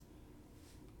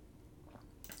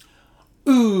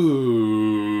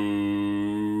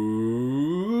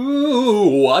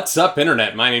What's up,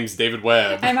 Internet? My name's David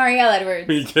Webb. I'm Arielle Edwards.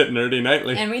 We get nerdy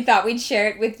nightly. And we thought we'd share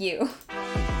it with you.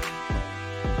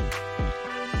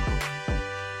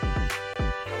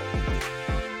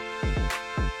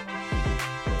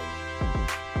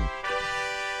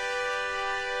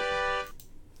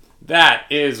 That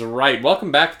is right.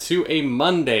 Welcome back to a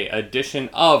Monday edition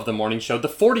of the morning show, the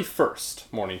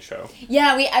 41st morning show.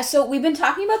 Yeah, we've been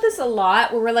talking about this a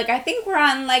lot, where we're like, I think we're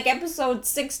on like episode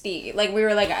 60. Like we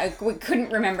were like, we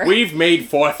couldn't remember. We've made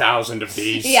 4,000 of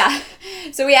these. Yeah,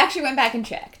 so we actually went back and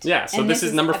checked. Yeah, so this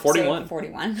is number 41.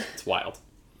 41. It's wild.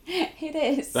 It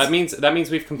is. That means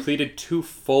we've completed 2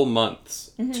 full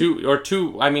months.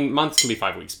 Mm-hmm. Months can be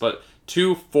 5 weeks, but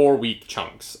 2 4-week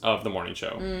chunks of the morning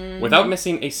show without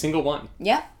missing a single one.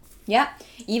 Yeah.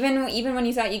 Even when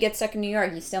you thought you get stuck in New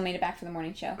York, you still made it back for the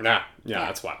morning show. Yeah,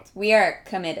 that's wild. We are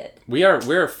committed.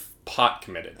 We're pot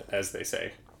committed, as they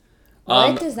say.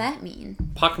 What does that mean?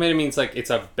 Pot committed means like it's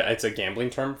a gambling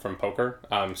term from poker.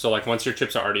 So like once your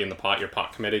chips are already in the pot, you're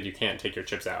pot committed. You can't take your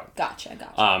chips out.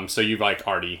 Gotcha. So you've like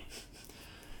already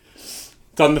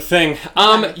done the thing.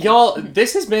 Y'all,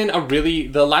 this has been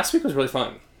the last week was really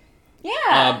fun.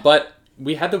 Yeah. But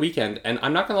we had the weekend, and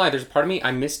I'm not gonna lie, there's a part of me,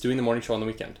 I miss doing the morning show on the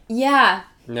weekend. Yeah.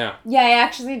 Yeah. Yeah, I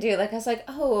actually do. Like, I was like,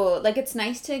 oh, like, it's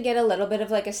nice to get a little bit of,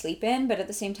 like, a sleep in, but at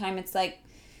the same time, it's like,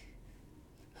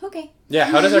 okay. Yeah,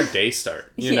 how does our day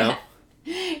start, you know?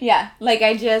 Yeah, like,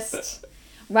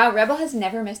 wow, Rebel has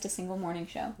never missed a single morning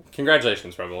show.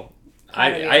 Congratulations, Rebel.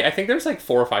 I think there's, like,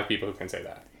 4 or 5 people who can say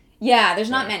that. Yeah,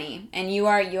 there's not many, and you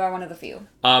are one of the few.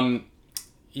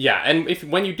 Yeah, and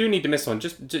when you do need to miss one,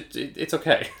 just it's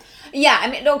okay. Yeah, I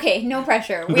mean, okay, no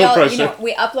pressure. We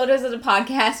upload it as a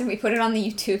podcast and we put it on the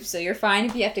YouTube, so you're fine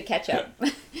if you have to catch up.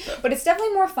 But it's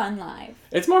definitely more fun live.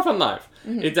 It's more fun live.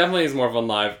 Mm-hmm. It definitely is more fun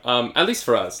live. At least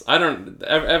for us. I don't.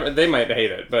 They might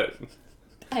hate it, but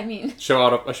I mean, show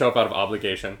up out of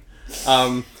obligation.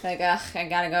 Like, ugh, I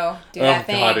gotta go do that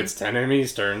thing. Oh God, it's 10 a.m.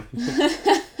 Eastern.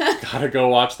 Gotta go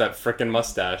watch that frickin'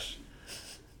 mustache.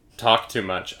 Talk too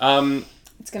much.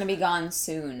 It's gonna be gone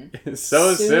soon.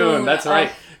 Soon. That's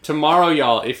right. Tomorrow,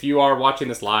 y'all, if you are watching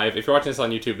this live, if you're watching this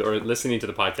on YouTube or listening to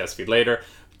the podcast feed later,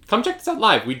 come check this out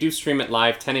live. We do stream it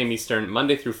live, 10 a.m. Eastern,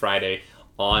 Monday through Friday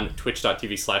on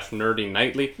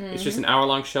twitch.tv/nerdynightly. Mm-hmm. It's just an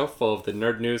hour-long show full of the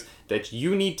nerd news that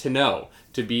you need to know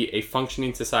to be a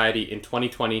functioning society in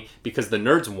 2020, because the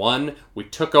nerds won. We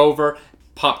took over.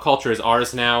 Pop culture is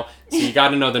ours now, so you got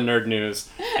to know the nerd news.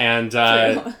 And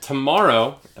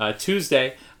tomorrow,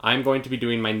 Tuesday, I'm going to be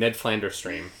doing my Ned Flanders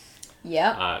stream.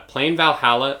 Yeah. Playing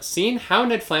Valhalla, seeing how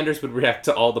Ned Flanders would react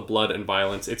to all the blood and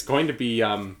violence. It's going to be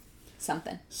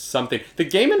something. The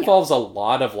game involves a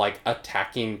lot of like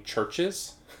attacking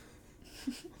churches.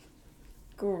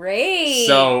 Great.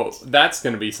 So that's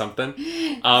going to be something.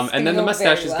 And then the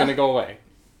mustache is going to go away.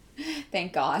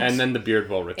 Thank God. And then the beard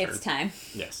will return. It's time.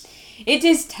 Yes. It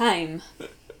is time.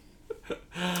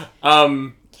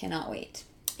 Cannot wait.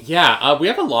 Yeah, we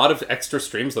have a lot of extra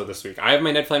streams though this week. I have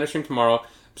my Ned Flanders stream tomorrow. I'm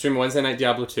streaming Wednesday night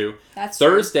Diablo 2. That's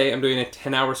Thursday, true. I'm doing a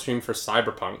 10-hour stream for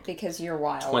Cyberpunk. Because you're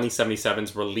wild.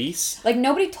 2077's release. Like,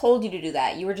 nobody told you to do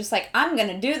that. You were just like, I'm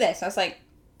gonna do this. I was like...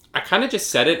 I kind of just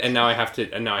said it, and now I have to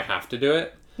do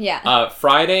it. Yeah.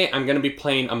 Friday, I'm going to be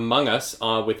playing Among Us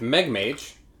with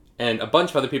Megmage and a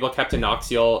bunch of other people. Captain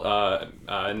Noxiel,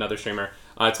 another streamer.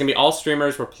 It's going to be all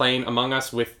streamers. We're playing Among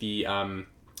Us with the...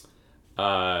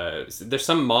 there's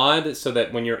some mod so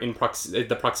that when you're in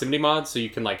the proximity mod, so you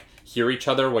can like hear each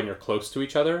other when you're close to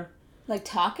each other. Like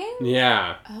talking?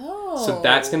 Yeah. Oh. So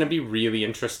that's going to be really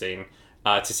interesting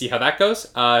to see how that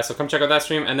goes. So come check out that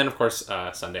stream. And then, of course,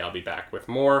 Sunday I'll be back with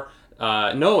more.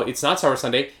 No, it's not Sour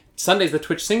Sunday. Sunday's the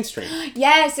Twitch Sing stream.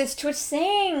 Yes, it's Twitch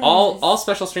Sing. All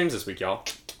special streams this week, y'all.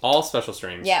 All special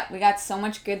streams. Yeah, we got so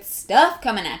much good stuff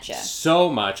coming at you. So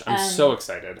much. I'm so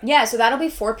excited. Yeah, so that'll be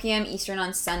 4 p.m. Eastern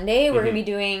on Sunday. We're going to be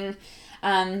doing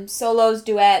solos,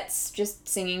 duets, just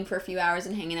singing for a few hours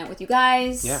and hanging out with you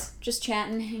guys. Yeah. Just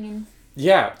chatting, hanging.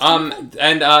 Yeah.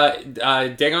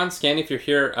 Dagon, Scan, if you're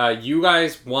here, you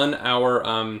guys won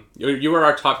our... you were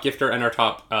our top gifter and our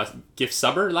top gift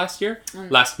subber last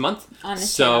month. On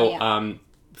this channel, yeah.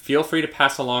 Feel free to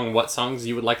pass along what songs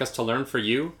you would like us to learn for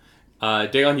you.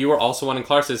 Dagon, you were also one in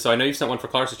Clark's, so I know you sent one for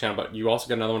Clark's channel, but you also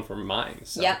got another one for mine.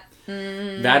 So. Yep.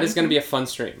 Mm-hmm. That is going to be a fun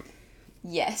stream.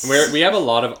 Yes. We have a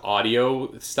lot of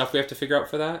audio stuff we have to figure out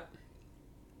for that.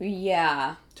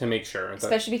 Yeah. To make sure.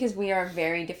 Especially because we are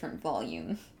very different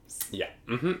volumes. Yeah.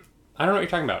 Mm-hmm. I don't know what you're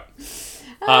talking about.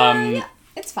 Yeah.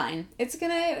 It's fine. It's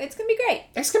gonna be great.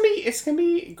 It's gonna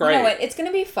be great. You know what? It's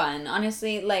gonna be fun.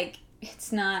 Honestly, like,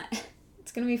 it's not...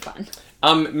 It's gonna be fun.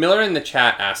 Miller in the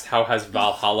chat asked, how has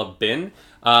Valhalla been?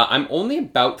 I'm only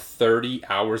about 30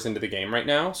 hours into the game right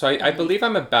now, so I believe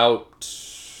I'm about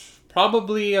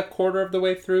probably a quarter of the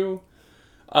way through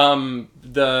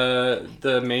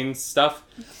the main stuff.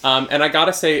 And I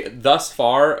gotta say, thus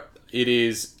far, it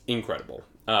is incredible.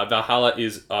 Valhalla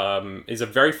is a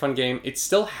very fun game. It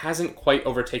still hasn't quite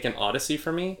overtaken Odyssey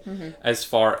for me as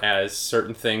far as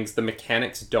certain things. The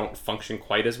mechanics don't function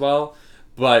quite as well,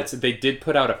 but they did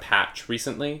put out a patch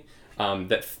recently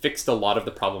that fixed a lot of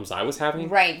the problems I was having.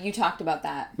 Right, you talked about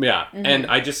that. Yeah, and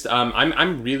I just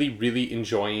I'm really really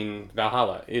enjoying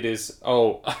Valhalla. It is.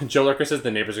 Oh, Joe Lurker says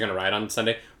the neighbors are gonna riot on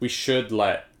Sunday. We should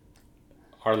let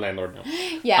our landlord know.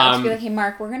 Yeah, I'll just be like, hey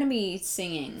Mark, we're gonna be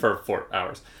singing for 4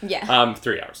 hours. Yeah.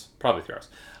 3 hours, probably 3 hours.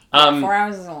 4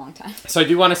 hours is a long time. So I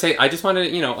do want to say, I just wanted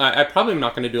to, I probably am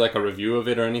not going to do like a review of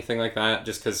it or anything like that,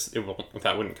 just because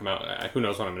that wouldn't come out. Who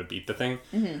knows when I'm going to beat the thing.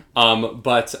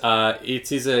 But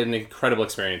it is an incredible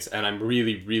experience, and I'm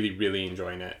really, really, really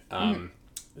enjoying it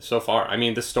so far. I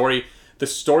mean, the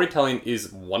storytelling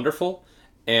is wonderful,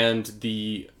 and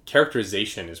the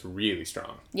characterization is really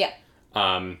strong. Yeah.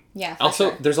 Also,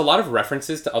 sure. There's a lot of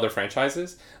references to other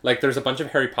franchises. Like, there's a bunch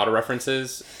of Harry Potter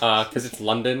references, because it's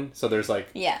London, so there's like...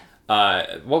 Yeah.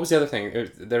 What was the other thing?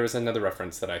 There was another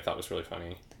reference that I thought was really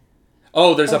funny.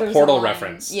 Oh, there's a Portal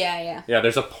reference. Yeah. Yeah,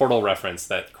 there's a Portal reference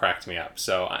that cracked me up.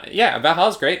 So, yeah,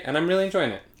 Valhalla's great, and I'm really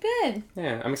enjoying it. Good.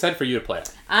 Yeah, I'm excited for you to play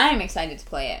it. I'm excited to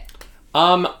play it.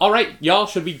 Alright, y'all,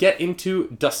 should we get into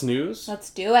Das News? Let's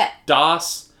do it.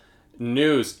 Das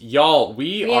News. Y'all,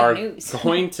 we are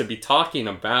going to be talking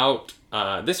about...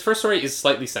 this first story is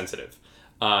slightly sensitive.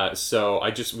 So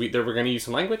we're going to use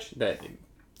some language that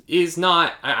is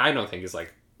not... I don't think is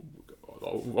like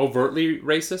overtly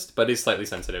racist, but is slightly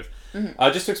sensitive.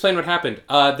 Just to explain what happened.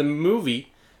 The movie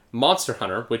Monster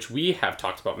Hunter, which we have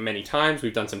talked about many times,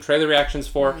 we've done some trailer reactions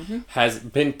for, has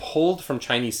been pulled from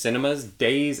Chinese cinemas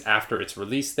days after its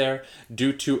release there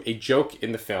due to a joke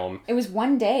in the film. It was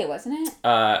 1 day, wasn't it?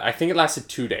 I think it lasted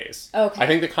 2 days. Okay. I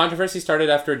think the controversy started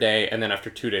after a day, and then after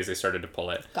 2 days they started to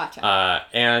pull it. Gotcha.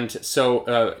 And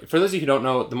so, for those of you who don't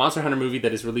know, the Monster Hunter movie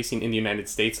that is releasing in the United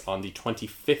States on the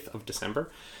 25th of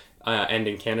December, and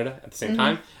in Canada at the same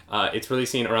time. It's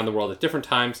releasing around the world at different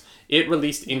times. It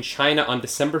released in China on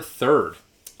December 3rd.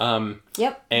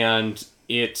 Yep. And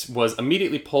it was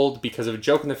immediately pulled because of a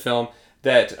joke in the film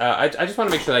that I just want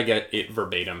to make sure that I get it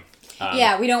verbatim.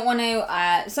 Yeah, we don't want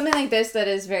to... something like this that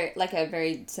is a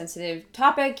very sensitive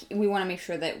topic, we want to make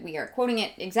sure that we are quoting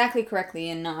it exactly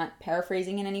correctly and not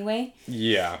paraphrasing in any way.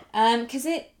 Yeah. Because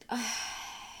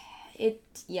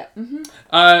yeah.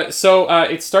 So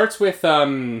it starts with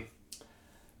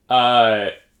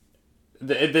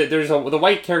there's the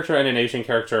white character and an Asian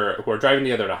character who are driving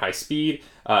together at a high speed.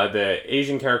 The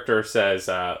Asian character says,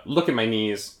 "Look at my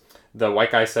knees." The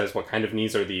white guy says, "What kind of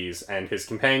knees are these?" And his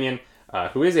companion,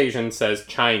 who is Asian, says,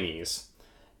 "Chinese."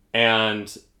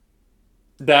 And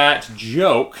that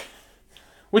joke,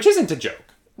 which isn't a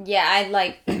joke. Yeah,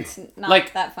 it's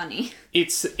not that funny.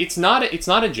 It's not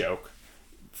a joke.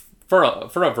 For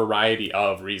a variety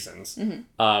of reasons.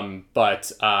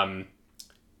 But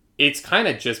it's kind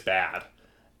of just bad.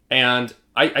 And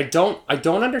I don't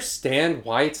understand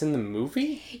why it's in the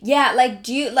movie. Yeah,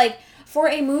 for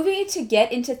a movie to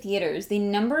get into theaters, the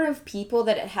number of people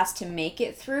that it has to make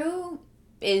it through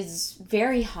is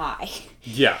very high.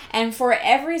 Yeah. And for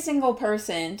every single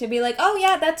person to be like, "Oh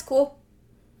yeah, that's cool."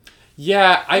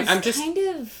 Yeah, I'm just kind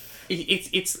of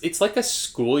it's like a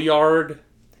schoolyard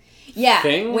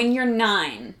thing. When you're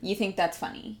 9, you think that's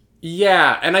funny.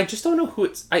 Yeah, and I just don't know who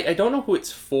it's... I don't know who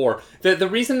it's for. The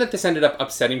reason that this ended up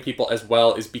upsetting people as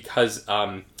well is because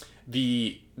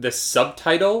the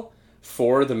subtitle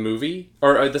for the movie,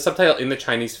 or the subtitle in the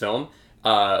Chinese film,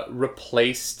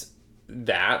 replaced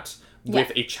that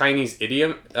with a Chinese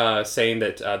idiom saying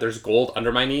that there's gold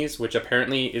under my knees, which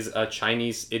apparently is a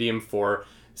Chinese idiom for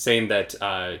saying that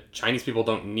Chinese people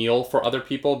don't kneel for other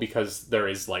people because there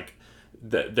is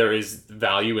there is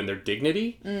value in their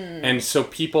dignity. And so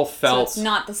people felt... So it's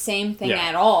not the same thing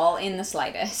at all in the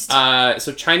slightest.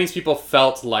 So Chinese people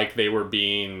felt like they were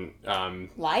being...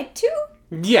 lied to?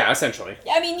 Yeah, essentially.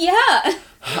 I mean, yeah.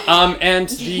 And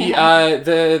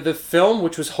the film,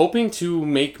 which was hoping to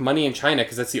make money in China,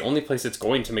 because that's the only place it's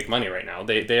going to make money right now.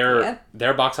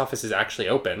 Their box office is actually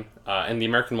open, and the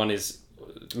American one is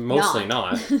mostly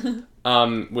not.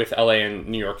 With LA and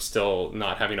New York still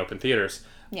not having open theaters.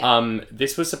 Yeah.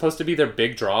 This was supposed to be their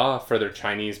big draw for their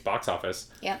Chinese box office.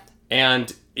 Yep.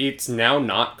 And it's now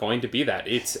not going to be that.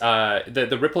 It's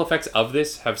the ripple effects of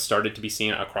this have started to be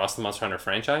seen across the Monster Hunter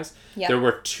franchise. Yep. There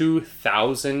were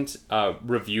 2,000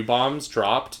 review bombs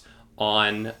dropped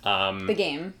on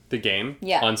the game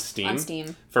on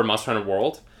Steam for Monster Hunter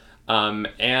World.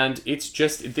 And it's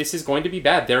just, this is going to be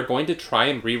bad. They're going to try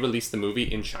and re-release the movie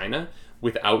in China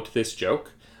without this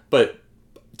joke. But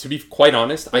to be quite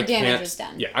honest, I can't. Is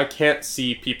done. Yeah, I can't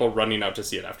see people running out to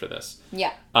see it after this.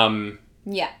 Yeah.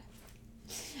 Yeah.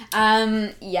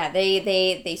 Yeah.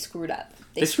 They screwed up.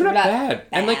 They screwed up bad.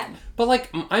 And I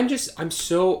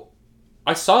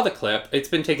saw the clip. It's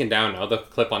been taken down now. The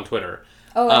clip on Twitter.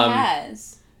 Oh, it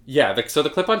has. Yeah. So the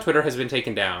clip on Twitter has been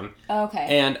taken down.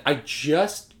 Okay. And I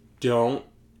just don't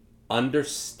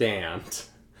understand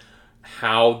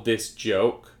how this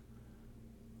joke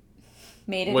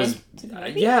made it was. Into the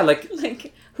movie? Yeah, like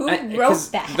who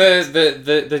wrote that?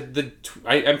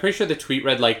 I'm pretty sure the tweet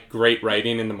read like great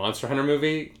writing in the Monster Hunter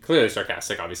movie. Clearly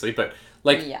sarcastic, obviously, but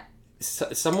like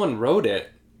someone wrote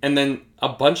it, and then a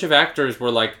bunch of actors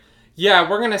were like, "Yeah,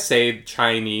 we're gonna say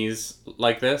Chinese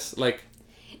like this," like.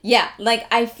 Yeah, like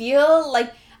I feel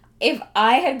like if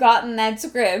I had gotten that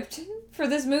script for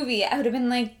this movie, I would have been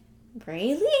like,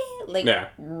 really? Like,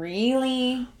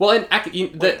 really? Well, and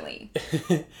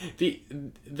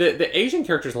the Asian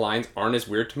characters' lines aren't as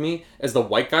weird to me as the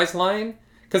white guy's line.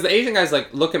 Because the Asian guy's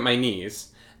like, look at my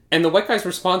knees. And the white guy's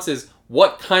response is,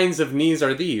 what kinds of knees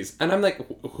are these? And I'm like,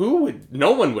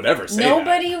 no one would ever say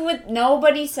that.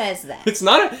 Nobody says that. It's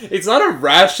not a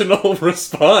rational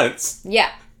response.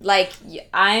 Yeah, like,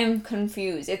 I'm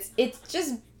confused. It's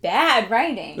just bad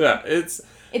writing. Yeah,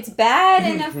 It's bad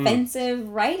and offensive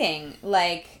writing.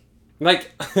 Like,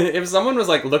 if someone was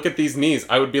like, look at these knees,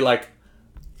 I would be like,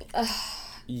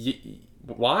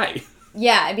 why?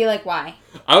 Yeah, I'd be like, why?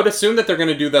 I would assume that they're going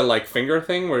to do the, like, finger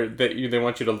thing where they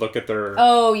want you to look at their...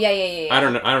 Oh, yeah. I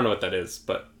don't know what that is,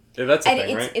 but that's a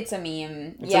thing, right? It's a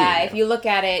meme. If you look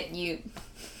at it, you...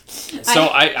 So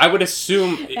I would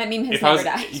assume... That meme has never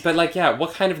died. But, like, yeah,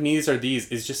 what kind of knees are these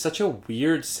is just such a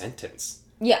weird sentence.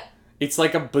 Yeah. It's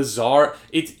like a bizarre...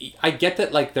 I get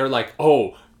that, like, they're like,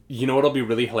 oh, you know what'll be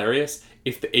really hilarious?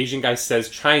 If the Asian guy says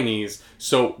Chinese,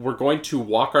 so we're going to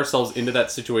walk ourselves into that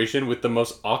situation with the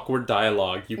most awkward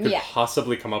dialogue you could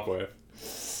possibly come up with.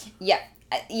 Yeah.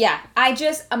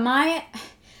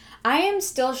 I am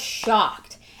still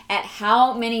shocked at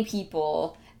how many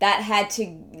people that had to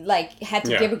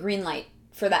give a green light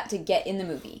for that to get in the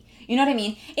movie. You know what I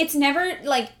mean? It's never,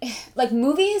 like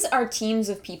movies are teams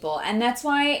of people, and that's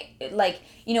why,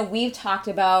 we've talked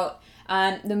about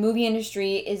the movie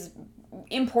industry is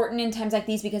important in times like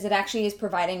these because it actually is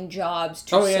providing jobs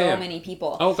to many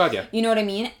people. Oh, God, yeah. You know what I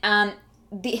mean?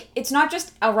 It's not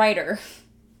just a writer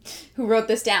who wrote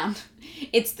this down.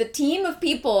 It's the team of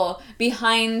people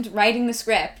behind writing the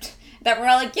script that were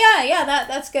all like,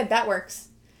 that's good, that works.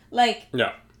 Like...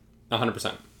 Yeah,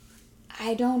 100%.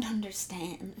 I don't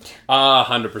understand.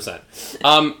 100%.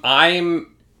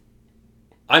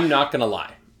 I'm not gonna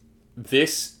lie.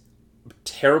 This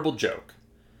terrible joke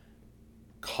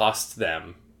cost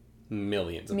them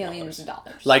millions of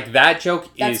dollars. Like, that joke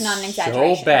is not an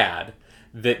exaggeration. So bad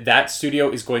that studio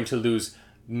is going to lose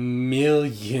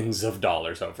millions of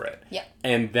dollars over it. Yeah.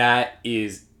 And that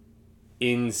is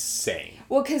insane.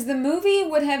 Well, because the movie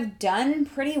would have done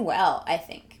pretty well, I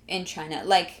think, in China.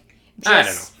 Like, I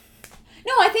don't know.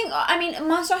 No, I mean,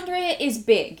 Monster Hunter is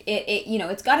big.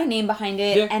 It's got a name behind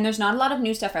it, and there's not a lot of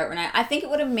new stuff out right now. I think it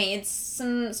would have made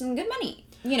some good money.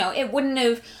 It wouldn't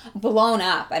have blown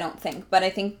up, I don't think, but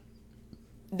I think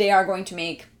they are going to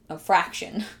make a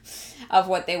fraction of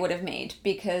what they would have made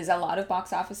because a lot of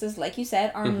box offices, like you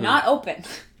said, are not open.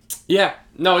 Yeah,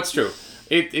 no, it's true.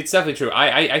 It's definitely true.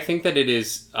 I think that it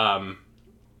is,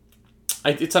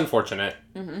 it's unfortunate.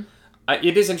 Mm-hmm.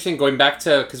 It is interesting going back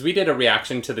to, because we did a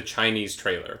reaction to the Chinese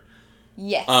trailer.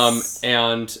 Yes.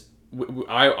 And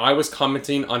I was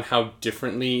commenting on how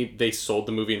differently they sold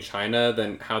the movie in China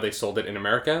than how they sold it in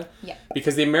America. Yeah.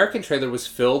 Because the American trailer was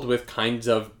filled with kinds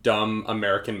of dumb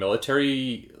American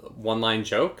military one-line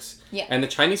jokes. Yeah. And the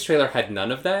Chinese trailer had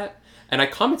none of that. And I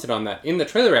commented on that in the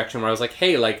trailer reaction where I was like,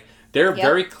 hey, like, they're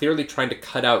very clearly trying to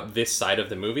cut out this side of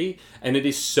the movie. And it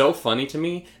is so funny to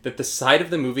me that the side of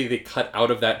the movie they cut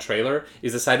out of that trailer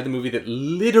is the side of the movie that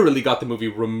literally got the movie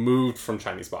removed from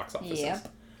Chinese box offices. Yep.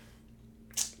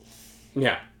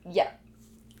 Yeah. Yeah.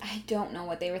 I don't know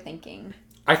what they were thinking.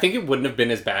 I think it wouldn't have been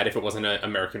as bad if it wasn't an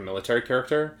American military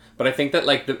character. But I think that,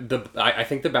 like, I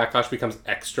think the backlash becomes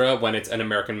extra when it's an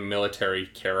American military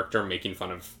character making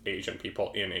fun of Asian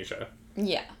people in Asia.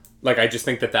 Yeah. Like, I just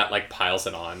think that, like, piles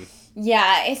it on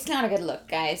Yeah, it's not a good look,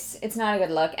 guys. It's not a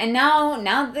good look. And now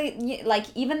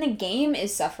even the game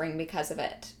is suffering because of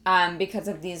it. Because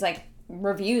of these like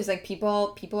reviews, like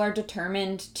people are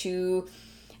determined to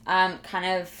kind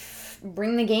of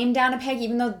bring the game down a peg,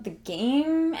 even though the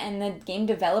game and the game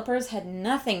developers had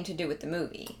nothing to do with the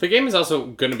movie. The game is also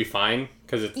going to be fine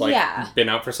because it's like been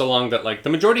out for so long that like the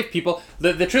majority of people,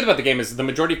 the truth about the game is the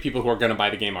majority of people who are going to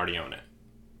buy the game already own it.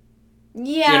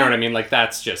 Yeah. You know what I mean? Like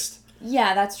that's just...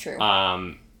 Yeah, that's true.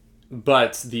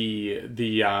 But just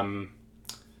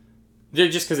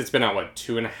because it's been out, what,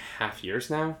 2.5 years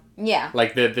now? Yeah.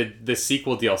 Like the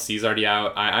sequel DLC's already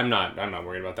out. I'm not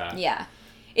worried about that. Yeah.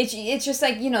 It's just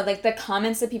like, like the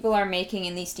comments that people are making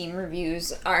in these Steam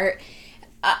reviews are...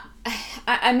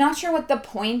 I'm not sure what the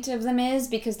point of them is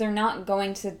because they're not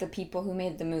going to the people who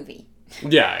made the movie.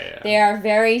 Yeah. They are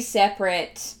very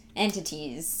separate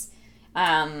entities.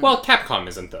 Well, Capcom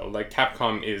isn't, though. Like,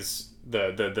 Capcom is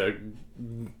the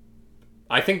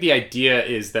I think the idea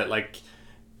is that, like,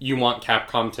 you want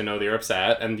Capcom to know that you're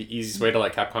upset, and the easiest way to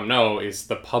let Capcom know is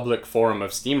the public forum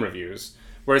of Steam reviews.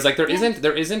 Whereas, like, there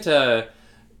isn't a...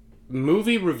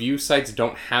 Movie review sites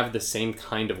don't have the same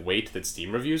kind of weight that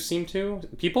Steam reviews seem to.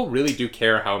 People really do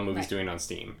care how a movie's doing on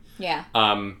Steam. Yeah.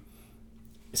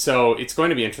 So it's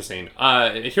going to be interesting.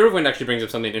 Hero of Wind actually brings up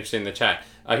something interesting in the chat.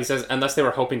 He says, unless they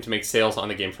were hoping to make sales on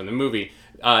the game from the movie,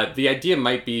 the idea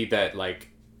might be that, like,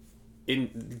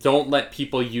 don't let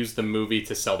people use the movie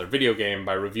to sell their video game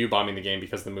by review bombing the game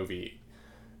because the movie...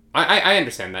 I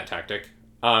understand that tactic.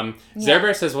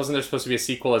 Zerber says, wasn't there supposed to be a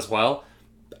sequel as well?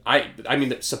 I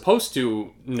mean, supposed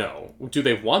to, no. Do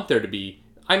they want there to be?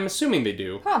 I'm assuming they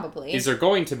do. Probably. Is there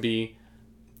going to be?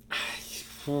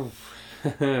 The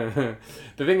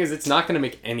thing is, it's not going to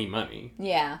make any money.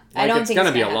 Yeah. Like, I don't think it's going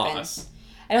to be a happen. Loss.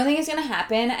 I don't think it's going to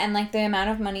happen, and, like, the amount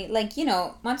of money, like,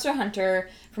 Monster Hunter,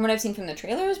 from what I've seen from the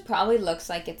trailers, probably looks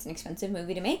like it's an expensive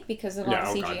movie to make because of all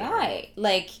the CGI. God,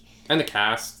 like... And the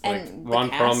cast. And like,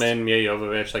 Ron Perlman, Mia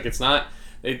Jovovich, like, it's not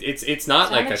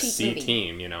like a C movie.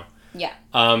 Team, Yeah.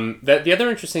 The other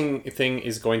interesting thing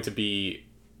is going to be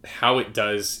how it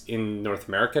does in North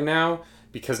America now,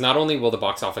 because not only will the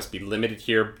box office be limited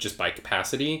here just by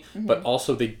capacity, but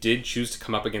also they did choose to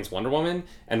come up against Wonder Woman.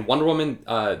 And Wonder Woman,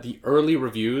 the early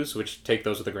reviews, which take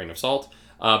those with a grain of salt,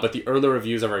 but the early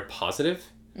reviews are very positive.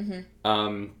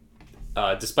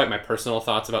 Despite my personal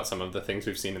thoughts about some of the things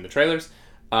we've seen in the trailers.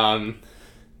 I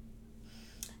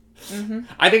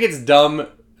think it's dumb.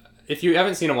 If you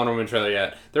haven't seen a Wonder Woman trailer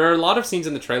yet, there are a lot of scenes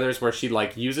in the trailers where she,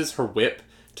 like, uses her whip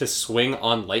to swing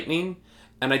on lightning,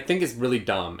 and I think it's really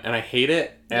dumb, and I hate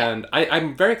it, and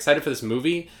I'm very excited for this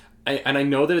movie, and I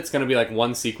know that it's going to be, like,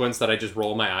 one sequence that I just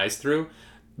roll my eyes through,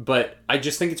 but I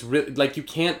just think it's really, like, you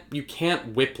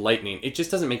can't whip lightning. It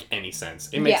just doesn't make any sense.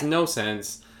 It makes no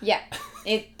sense. Yeah.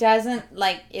 It doesn't,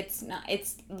 like, it's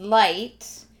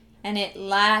light... And it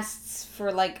lasts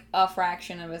for, like, a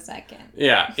fraction of a second.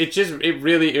 Yeah,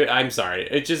 I'm sorry.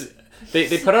 It just,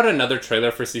 they put out another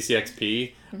trailer for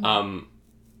CCXP, and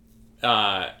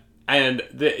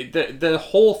the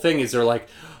whole thing is they're like,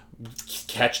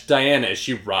 catch Diana as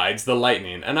she rides the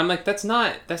lightning. And I'm like, that's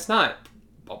not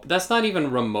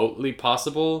even remotely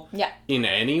possible in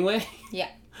any way. Yeah.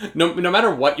 No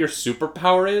matter what your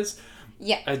superpower is.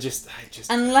 Yeah. I just...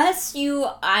 Unless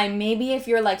maybe if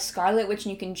you're like Scarlet Witch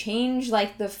and you can change,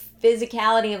 like, the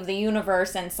physicality of the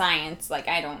universe and science, like,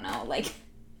 I don't know, like...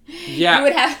 Yeah. You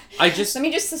would have... let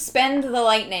me just suspend the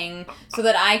lightning so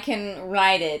that I can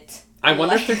ride it. I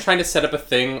wonder if they're trying to set up a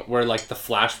thing where, like, the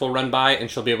Flash will run by and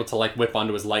she'll be able to, like, whip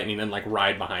onto his lightning and, like,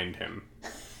 ride behind him.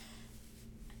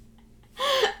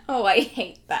 Oh, I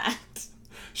hate that.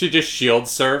 She just shield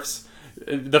surfs.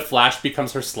 The Flash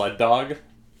becomes her sled dog.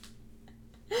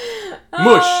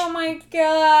 Mush. Oh my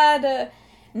god.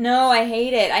 No, I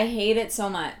hate it. I hate it so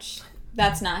much.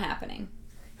 That's not happening.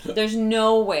 There's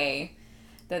no way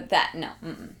no.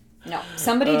 No.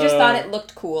 Somebody just thought it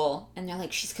looked cool, and they're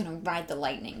like, she's gonna ride the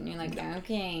lightning. And you're like,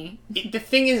 okay. The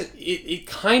thing is, it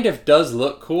kind of does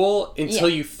look cool until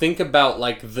you think about,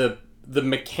 like, the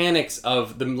mechanics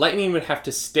of... The lightning would have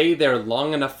to stay there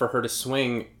long enough for her to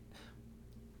swing,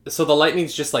 so the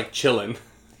lightning's just, like, chilling.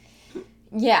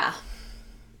 Yeah.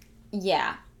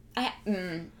 Yeah.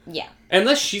 Yeah.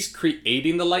 Unless she's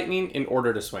creating the lightning in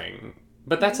order to swing.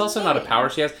 But that's also not a power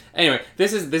she has. Anyway,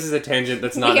 this is a tangent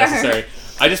that's not necessary.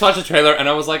 I just watched the trailer and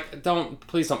I was like,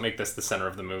 please don't make this the center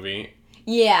of the movie.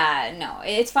 Yeah, no.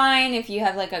 It's fine if you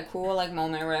have, like, a cool, like,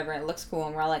 moment or whatever. It looks cool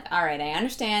and we're all like, alright, I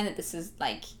understand that this is,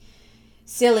 like,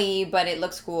 silly, but it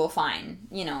looks cool, fine,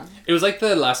 you know. It was like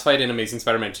the last fight in Amazing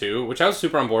Spider-Man 2, which I was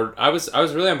super on board. I was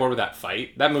really on board with that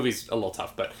fight. That movie's a little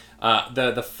tough, but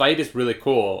the fight is really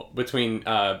cool between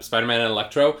Spider-Man and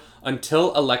Electro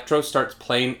until Electro starts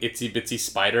playing Itsy Bitsy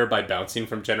Spider by bouncing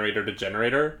from generator to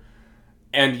generator.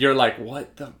 And you're like,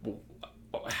 what the...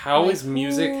 How is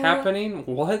music happening?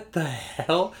 What the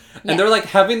hell? And they're like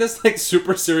having this like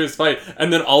super serious fight,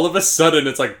 and then all of a sudden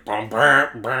it's like bum,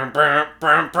 bum, bum, bum,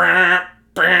 bum, bum,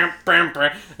 bum, bum,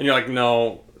 bum. And you're like,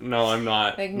 no, I'm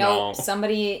not. Like, no,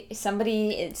 somebody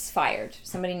is fired.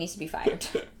 Somebody needs to be fired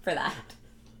for that.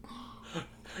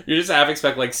 You just half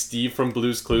expect like Steve from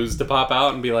Blue's Clues to pop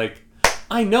out and be like,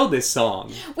 I know this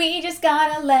song. We just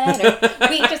got a letter.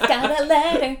 We just got a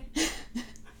letter.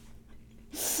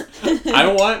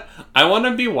 I want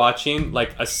to be watching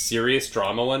like a serious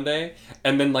drama one day,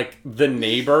 and then like the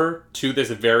neighbor to this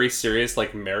very serious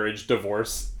like marriage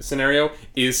divorce scenario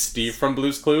is Steve from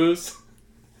Blue's Clues.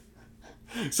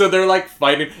 So they're like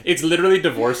fighting. It's literally a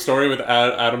divorce story with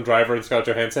Adam Driver and Scarlett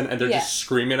Johansson, and they're just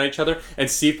screaming at each other. And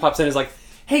Steve pops in and is like,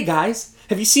 "Hey guys,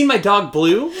 have you seen my dog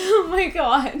Blue?" Oh my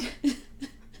god.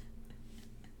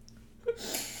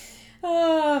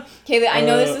 Okay, I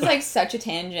know this is like such a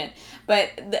tangent, but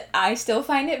I still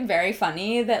find it very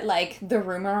funny that like the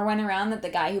rumor went around that the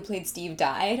guy who played Steve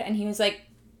died, and he was like,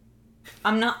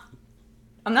 I'm not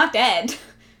dead.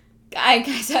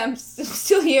 Guys, I'm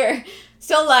still here,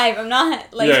 still alive. I'm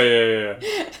not like... Yeah.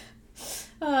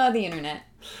 The internet.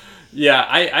 Yeah,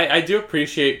 I do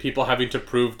appreciate people having to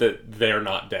prove that they're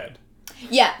not dead.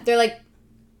 Yeah, they're like,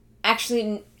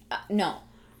 actually, no.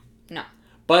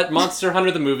 But Monster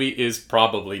Hunter the movie is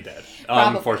probably dead,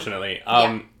 unfortunately.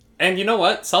 And you know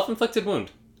what? Self-inflicted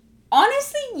wound.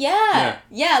 Honestly, yeah.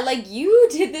 Like, you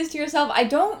did this to yourself. I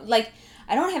don't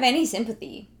have any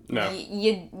sympathy. No.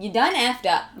 You done effed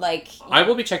up. Like, I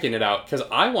will be checking it out, because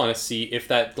I want to see if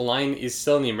that line is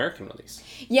still in the American release.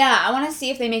 Yeah, I want to see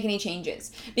if they make any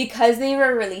changes. Because they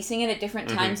were releasing it at different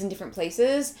times in different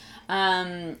places,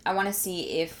 I want to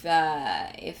see if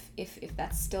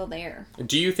that's still there.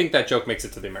 Do you think that joke makes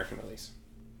it to the American release?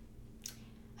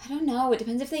 I don't know. It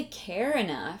depends if they care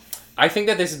enough. I think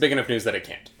that this is big enough news that it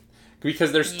can't.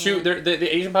 Because there's the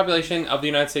Asian population of the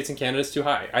United States and Canada is too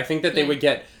high. I think that they would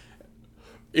get...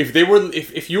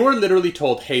 If you were literally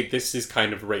told, hey, this is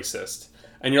kind of racist,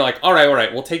 and you're like, all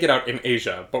right, we'll take it out in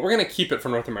Asia, but we're going to keep it for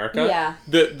North America. Yeah.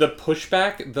 The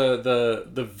pushback,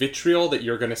 the vitriol that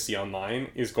you're going to see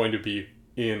online is going to be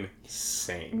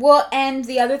insane. Well, and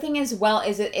the other thing as well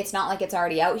is it's not like it's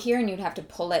already out here and you'd have to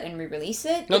pull it and re-release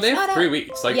it. No, they have 3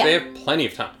 weeks. Like, they have plenty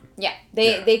of time. Yeah,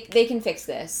 they can fix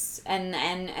this, and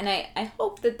I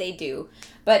hope that they do.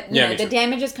 But, you know, the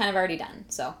damage is kind of already done,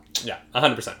 so. Yeah,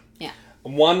 100%. Yeah.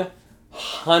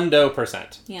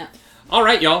 100%. Yeah. All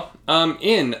right, y'all.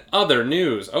 In other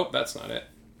news... Oh, that's not it.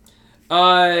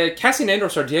 Cassian Andor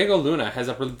star Diego Luna has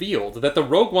revealed that the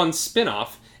Rogue One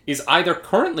spin-off is either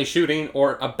currently shooting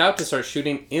or about to start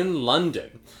shooting in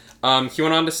London. He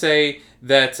went on to say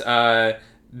that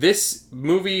this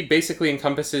movie basically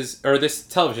encompasses... Or this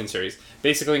television series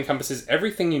basically encompasses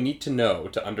everything you need to know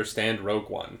to understand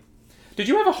Rogue One. Did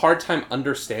you have a hard time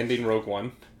understanding Rogue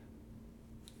One?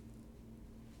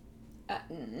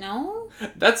 No.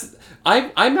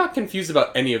 I'm not confused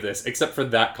about any of this except for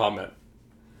that comment.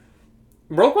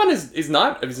 Rogue One is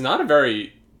not a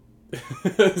very...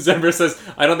 Zebra says,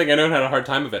 I don't think anyone had a hard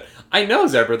time of it. I know,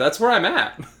 Zebra, that's where I'm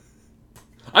at.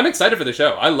 I'm excited for the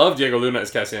show. I love Diego Luna as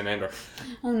Cassian Andor.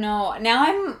 Oh no, now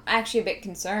I'm actually a bit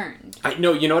concerned.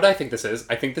 You know what I think this is?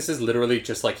 I think this is literally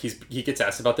just like he gets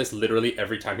asked about this literally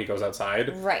every time he goes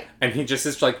outside. Right. And he just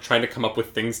is like trying to come up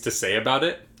with things to say about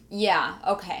it. Yeah,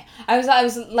 okay. I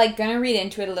was like gonna read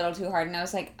into it a little too hard, and I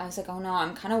was like, oh no,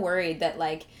 I'm kind of worried that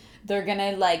like they're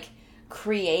gonna like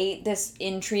create this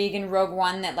intrigue in Rogue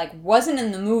One that like wasn't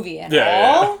in the movie at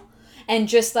all, and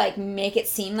just like make it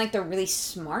seem like they're really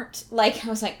smart. Like I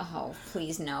was like, oh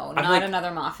please no, not like,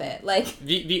 another Moffat. Like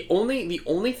the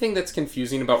only thing that's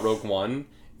confusing about Rogue One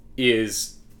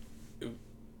is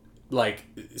like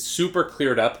super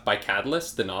cleared up by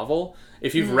Catalyst, the novel.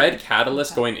 If you've read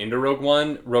Catalyst going into Rogue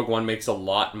One makes a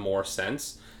lot more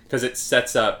sense because it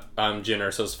sets up Jyn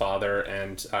Erso's father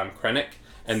and Krennic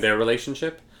and their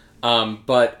relationship.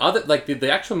 But other like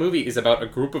the actual movie is about a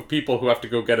group of people who have to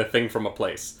go get a thing from a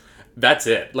place. That's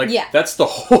it. Like that's the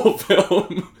whole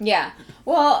film. Yeah.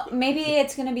 Well, maybe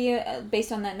it's gonna be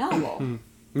based on that novel.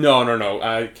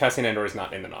 No. Cassian Andor is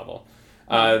not in the novel.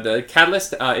 The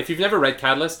Catalyst. If you've never read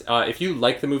Catalyst, if you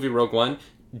like the movie Rogue One,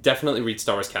 definitely read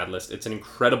Star Wars Catalyst. It's an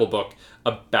incredible book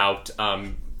about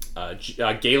Galen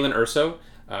Erso,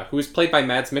 who is played by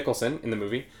Mads Mikkelsen in the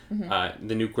movie,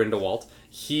 the new Grindelwald.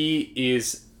 He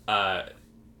is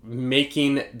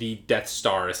making the Death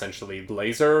Star, essentially,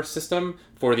 laser system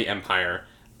for the Empire.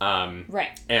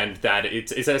 Right. And that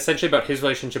it's essentially about his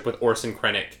relationship with Orson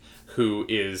Krennic, who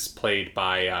is played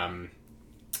by,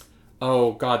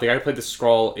 the guy who played the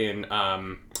Skrull in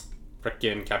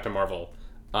frickin' Captain Marvel.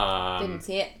 Didn't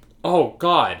see it. Oh,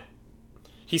 God.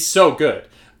 He's so good.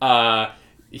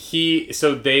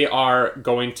 So they are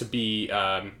going to be,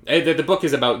 the book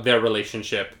is about their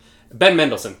relationship. Ben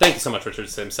Mendelsohn. Thank you so much, Richard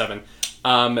Sim 7.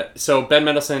 So Ben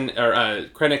Mendelsohn, or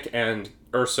Krennic and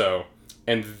Urso,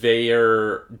 and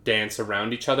their dance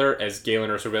around each other as Galen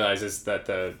Erso realizes that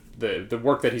the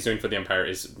work that he's doing for the Empire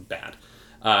is bad,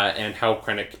 and how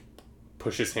Krennic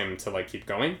pushes him to like keep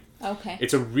going. Okay.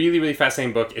 It's a really, really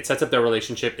fascinating book. It sets up their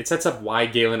relationship. It sets up why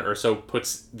Galen Erso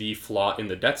puts the flaw in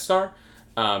the Death Star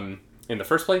in the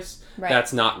first place. Right.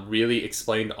 That's not really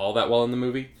explained all that well in the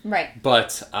movie. Right.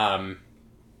 But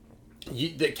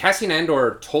Cassian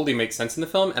Andor totally makes sense in the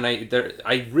film, and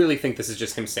I really think this is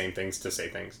just him saying things to say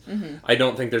things. Mm-hmm. I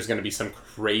don't think there's going to be some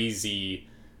crazy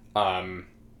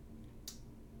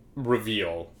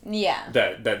reveal. Yeah.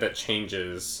 That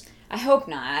changes. I hope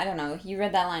not. I don't know. You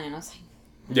read that line, and I was like,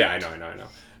 yeah, I know.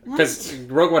 Because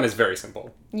Rogue One is very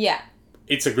simple. Yeah.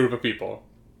 It's a group of people.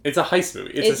 It's a heist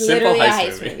movie. It's a simple simple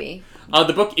heist movie.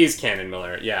 The book is canon,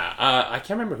 Miller. Yeah. I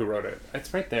can't remember who wrote it.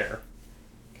 It's right there.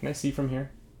 Can I see from here?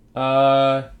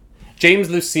 James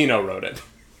Luceno wrote it.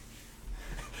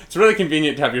 It's really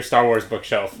convenient to have your Star Wars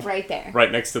bookshelf right there, right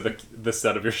next to the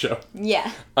set of your show. Yeah.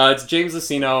 It's James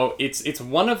Luceno. It's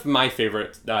one of my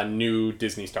favorite new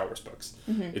Disney Star Wars books.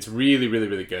 Mm-hmm. It's really, really,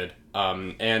 really good.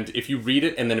 And if you read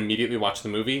it and then immediately watch the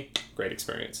movie, great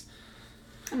experience.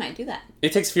 I might do that.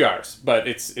 It takes a few hours, but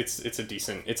it's a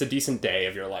decent day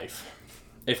of your life.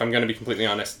 If I'm going to be completely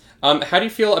honest. How do you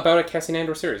feel about a Cassian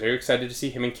Andor series? Are you excited to see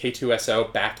him and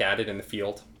K2SO back at it in the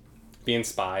field, being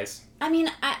spies? I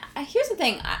mean, I here's the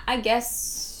thing. I guess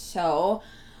so.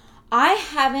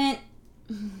 I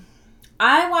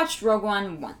watched Rogue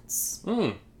One once.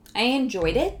 I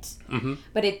enjoyed it,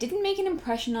 but it didn't make an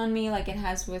impression on me like it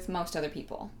has with most other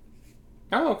people.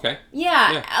 Oh, okay.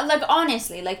 Yeah. Like,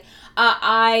 honestly, like,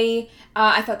 I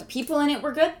thought the people in it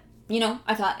were good. You know,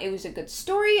 I thought it was a good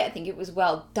story. I think it was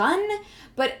well done,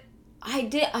 but I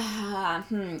didn't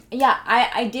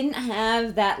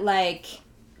have that, like,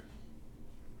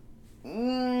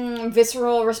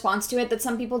 visceral response to it that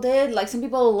some people did. Like, some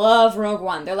people love Rogue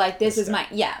One. They're like, this is my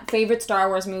favorite Star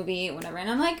Wars movie, whatever. And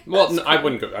I'm like, well, no, cool. I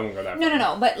wouldn't go that far.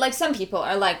 No. But like, some people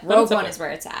are like, Rogue One is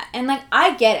where it's at, and like,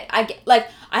 I get it.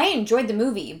 I enjoyed the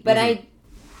movie, but I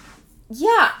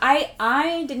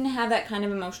didn't have that kind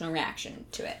of emotional reaction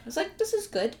to it. I was like, this is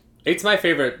good. It's my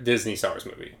favorite Disney Star Wars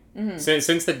movie. Mm-hmm.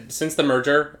 Since the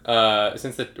merger,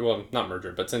 not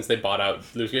merger, but since they bought out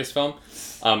Lucasfilm,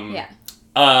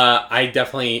 I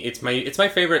definitely it's my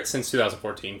favorite since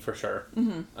 2014 for sure.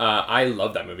 Mm-hmm. I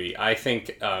love that movie. I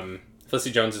think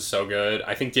Felicity Jones is so good.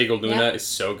 I think Diego Luna is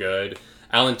so good.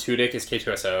 Alan Tudyk as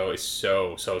K2SO is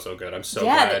so good. I'm so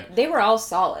glad. They were all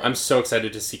solid. I'm so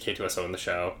excited to see K2SO in the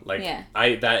show. Like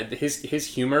his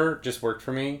humor just worked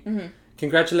for me. Mm-hmm.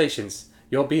 Congratulations,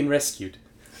 you're being rescued.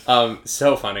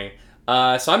 So funny.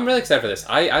 So I'm really excited for this.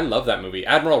 I love that movie.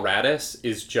 Admiral Raddus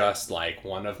is just like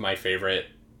one of my favorite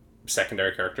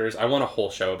secondary characters. I want a whole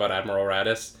show about Admiral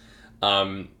Raddus.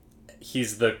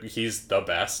 He's the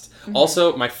best. Mm-hmm.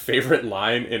 Also, my favorite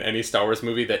line in any Star Wars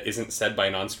movie that isn't said by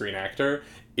an on-screen actor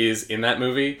is in that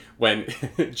movie when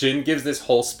Jyn gives this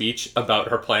whole speech about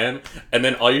her plan, and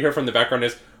then all you hear from the background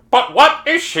is, "But what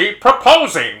is she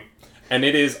proposing?" And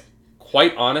it is,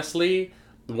 quite honestly,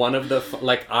 one of the...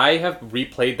 I have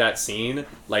replayed that scene,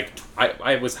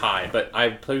 I was high, but I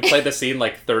played the scene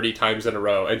 30 times in a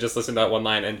row and just listened to that one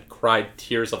line and cried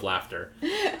tears of laughter.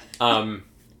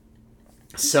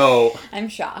 So... I'm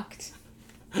shocked.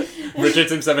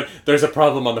 Richardson 7, there's a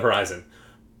problem on the horizon.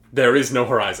 There is no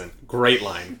horizon. Great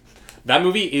line. That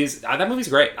movie's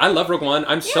great. I love Rogue One.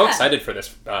 I'm so excited for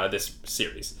this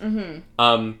series.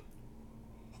 Mm-hmm.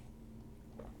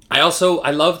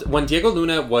 I loved when Diego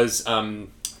Luna was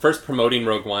first promoting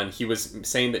Rogue One. He was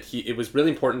saying that it was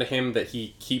really important to him that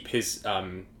he keep his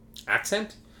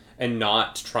accent and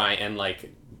not try and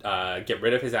get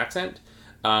rid of his accent.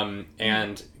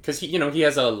 And because he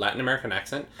has a Latin American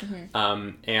accent,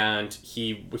 and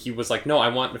he was like, no, I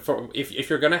want if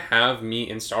you're gonna have me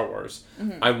in Star Wars,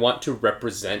 I want to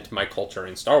represent my culture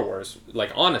in Star Wars,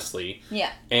 honestly.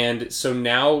 Yeah. And so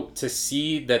now to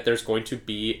see that there's going to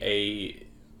be a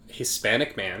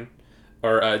Hispanic man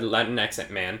or a Latin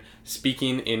accent man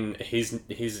speaking in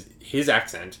his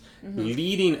accent,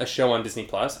 leading a show on Disney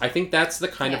Plus. I think that's the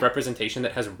kind of representation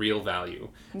that has real value,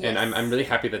 and I'm really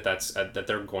happy that that's that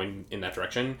they're going in that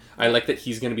direction. I like that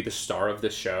he's going to be the star of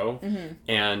this show,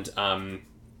 and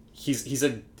he's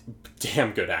a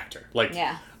damn good actor. Like,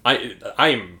 I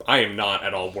am not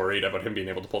at all worried about him being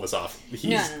able to pull this off.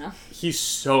 No. He's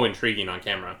so intriguing on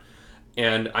camera.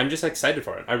 And I'm just excited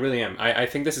for it. I really am. I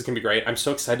think this is going to be great. I'm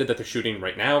so excited that they're shooting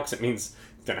right now because it means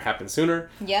it's going to happen sooner.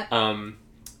 Yeah.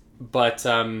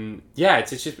 Yeah,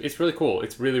 it's really cool.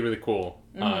 It's really, really cool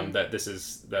that this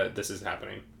is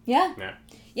happening. Yeah. Yeah.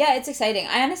 Yeah, it's exciting.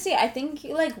 I think,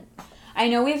 like, I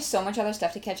know we have so much other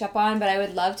stuff to catch up on, but I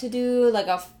would love to do, like,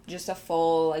 just a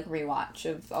full, like, rewatch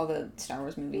of all the Star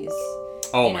Wars movies.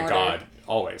 Oh my God.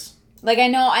 Always. Like, I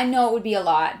know it would be a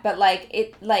lot, but, like,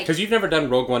 because you've never done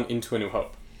Rogue One Into a New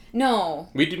Hope. No.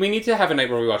 We need to have a night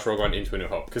where we watch Rogue One Into a New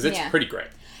Hope, because it's pretty great.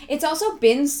 It's also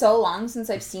been so long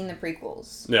since I've seen the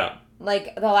prequels. Yeah.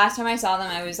 Like, the last time I saw them,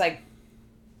 I was, like,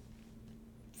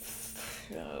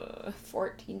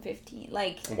 14, 15.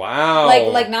 Like... Wow.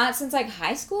 Like, not since, like,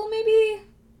 high school, maybe?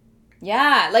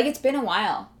 Yeah. Like, it's been a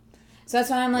while. So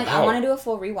that's why I'm like, I want to do a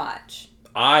full rewatch.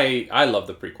 I love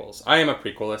the prequels. I am a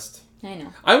prequelist. I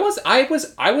know. I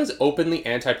was openly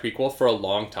anti-prequel for a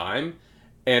long time,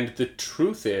 and the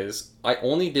truth is, I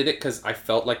only did it because I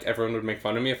felt like everyone would make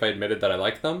fun of me if I admitted that I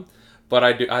liked them, but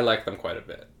I like them quite a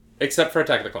bit. Except for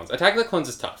Attack of the Clones. Attack of the Clones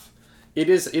is tough. It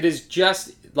is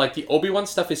just, like, the Obi-Wan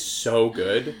stuff is so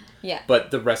good,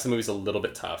 but the rest of the movie is a little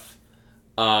bit tough.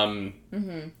 I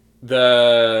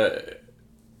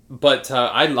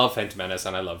love Phantom Menace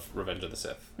and I love Revenge of the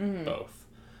Sith, both,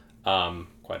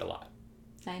 quite a lot.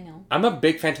 I know. I'm a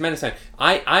big Phantom Menace fan.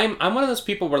 I'm one of those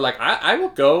people where, like, I will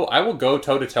go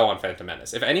toe to toe on Phantom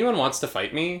Menace. If anyone wants to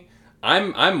fight me,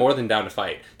 I'm more than down to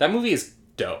fight. That movie is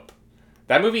dope.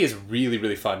 That movie is really,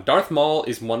 really fun. Darth Maul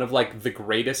is one of, like, the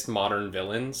greatest modern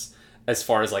villains as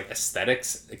far as, like,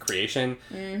 aesthetics, creation.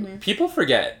 People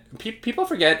forget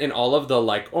in all of the,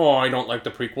 like, oh, I don't like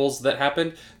the prequels that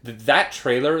happened. That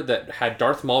trailer that had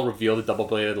Darth Maul reveal the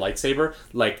double-bladed lightsaber,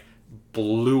 like,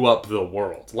 blew up the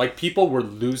world. Like, people were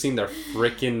losing their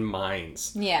freaking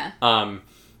minds. Yeah.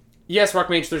 Yes, Rock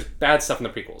Mage, there's bad stuff in the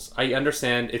prequels. I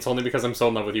understand. It's only because I'm so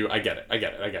in love with you. I get it.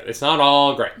 It's not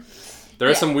all great. There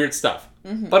is some weird stuff.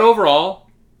 But overall,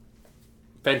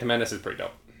 Phantom Menace is pretty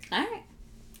dope.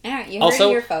 Alright, you heard it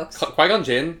here, folks. Qui-Gon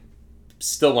Jinn,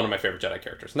 still one of my favorite Jedi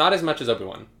characters. Not as much as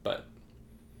Obi-Wan, but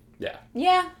yeah.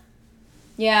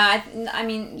 Yeah, I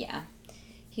mean, yeah.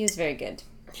 He was very good.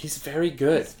 He's very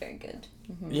good. He's very good.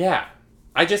 Yeah.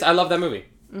 I love that movie.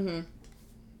 You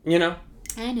know?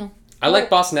 I know. I like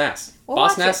Boss Nass.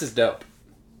 Boss Nass is dope.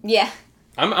 Yeah.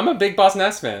 I'm a big Boss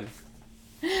Nass fan.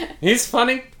 He's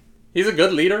funny. He's a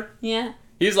good leader. Yeah.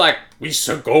 He's like, we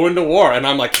should go into war. And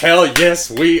I'm like, hell yes,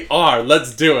 we are.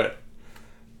 Let's do it.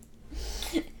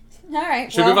 All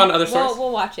right. Should we move on to other stories?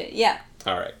 We'll watch it. Yeah.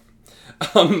 All right.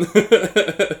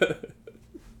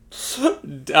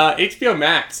 HBO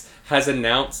Max has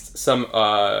announced some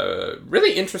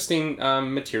really interesting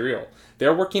material.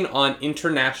 They're working on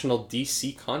international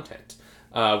DC content,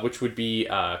 which would be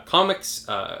comics,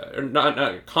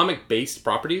 comic-based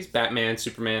properties, Batman,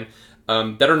 Superman,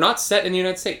 that are not set in the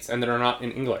United States and that are not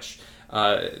in English.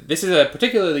 This is a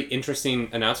particularly interesting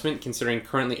announcement considering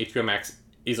currently HBO Max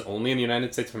is only in the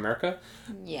United States of America.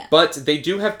 Yeah. But they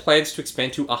do have plans to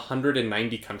expand to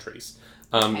 190 countries,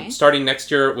 starting next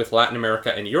year with Latin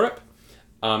America and Europe.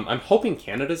 I'm hoping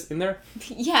Canada's in there.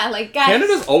 Yeah, like, guys.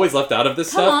 Canada's always left out of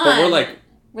this stuff, but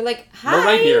we're like, hi. We're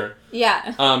right here.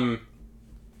 Yeah.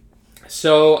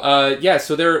 So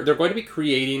they're going to be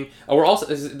creating.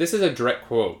 This is a direct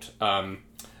quote.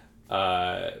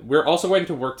 We're also going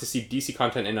to work to see DC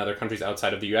content in other countries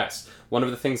outside of the US. One of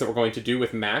the things that we're going to do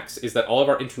with Max is that all of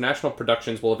our international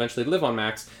productions will eventually live on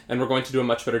Max, and we're going to do a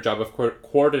much better job of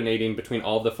coordinating between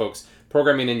all of the folks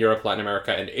programming in Europe, Latin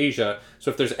America, and Asia. So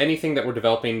if there's anything that we're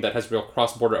developing that has real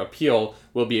cross-border appeal,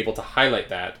 we'll be able to highlight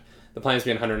that. The plan is to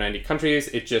be in 190 countries.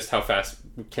 It's just how fast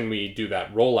can we do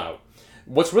that rollout.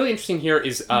 What's really interesting here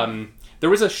is there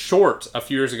was a short a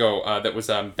few years ago that was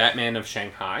Batman of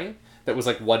Shanghai. That was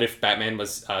like, what if Batman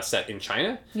was set in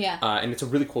China? Yeah. And it's a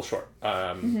really cool short.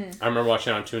 I remember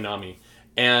watching it on Toonami.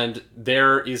 And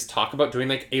there is talk about doing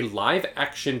like a live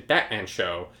action Batman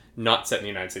show not set in the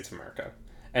United States of America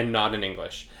and not in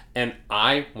English. And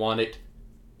I want it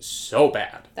so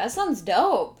bad. That sounds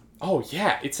dope. Oh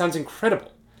yeah, it sounds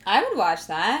incredible. I would watch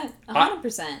that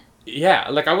 100%. Yeah,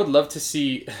 like I would love to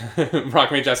see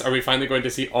Rock Mage asks, are we finally going to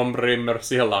see Hombre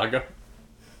Murcielago?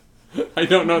 I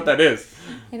don't know what that is.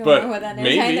 I don't know what that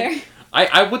is either.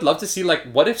 I would love to see, like,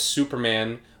 what if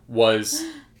Superman was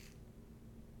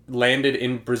landed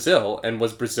in Brazil and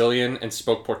was Brazilian and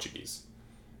spoke Portuguese?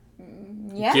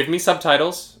 Yeah. Give me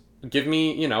subtitles. Give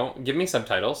me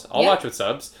subtitles. I'll watch with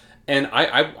subs. And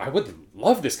I would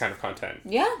love this kind of content.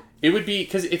 Yeah. It would be,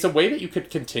 because it's a way that you could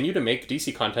continue to make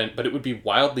DC content, but it would be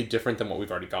wildly different than what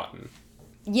we've already gotten.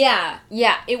 Yeah.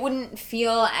 It wouldn't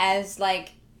feel as,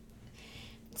 like,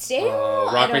 stale.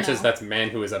 Rockman says that's man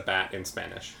who is a bat in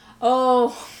Spanish.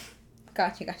 Oh,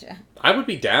 gotcha. I would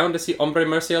be down to see Hombre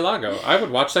Murcielago. I would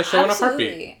watch that show in a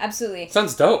heartbeat. Absolutely.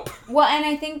 Sounds dope. Well, and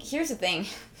I think, here's the thing.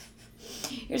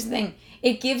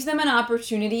 It gives them an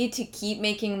opportunity to keep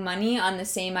making money on the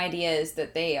same ideas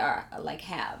that they are, like,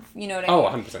 have. You know what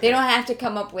I mean? 100%. They don't have to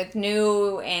come up with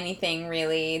new anything,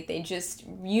 really. They just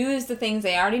use the things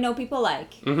they already know people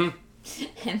like.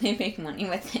 Mm-hmm. And they make money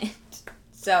with it.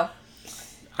 So...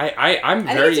 I'm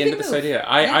very into this move. idea.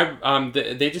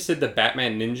 They just did the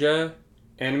Batman Ninja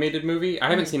animated movie. I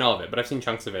haven't seen all of it, but I've seen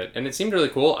chunks of it, and it seemed really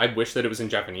cool. I wish that it was in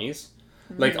Japanese.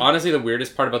 Like, honestly, the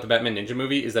weirdest part about the Batman Ninja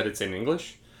movie is that it's in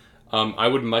English. I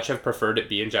would much have preferred it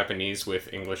be in Japanese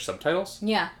with English subtitles.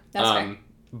 Yeah, that's right.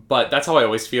 But that's how I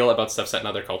always feel about stuff set in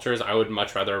other cultures. I would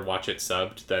much rather watch it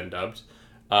subbed than dubbed.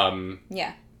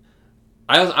 Yeah.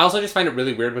 I also just find it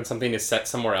really weird when something is set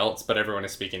somewhere else, but everyone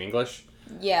is speaking English.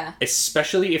 Yeah.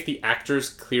 Especially if the actors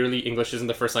clearly English isn't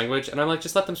the first language, and I'm like,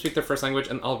 just let them speak their first language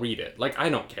and I'll read it. Like, I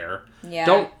don't care.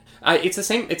 Yeah. It's the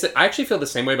same. I actually feel the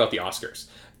same way about the Oscars.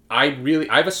 I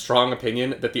have a strong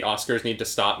opinion that the Oscars need to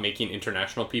stop making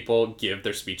international people give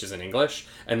their speeches in English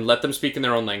and let them speak in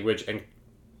their own language and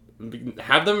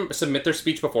have them submit their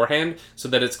speech beforehand so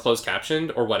that it's closed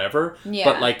captioned or whatever. Yeah.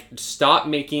 But, like, stop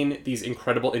making these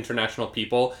incredible international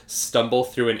people stumble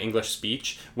through an English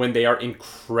speech when they are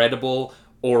incredible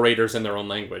orators in their own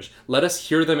language. Let us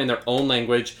hear them in their own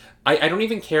language. I don't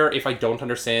even care if I don't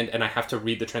understand and I have to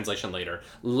read the translation later.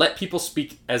 Let people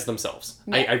speak as themselves.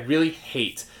 Yeah. I really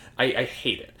hate... I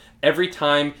hate it. Every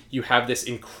time you have this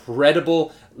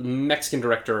incredible Mexican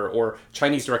director or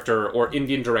Chinese director or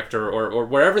Indian director or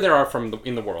wherever they are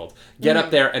in the world, get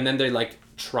up there and then they, like,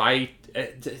 try...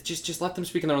 just let them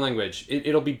speak in their own language.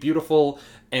 It'll be beautiful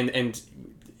and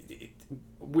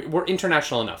we're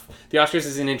international enough. The Oscars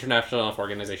is an international enough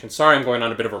organization. Sorry, I'm going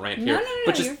on a bit of a rant here. No,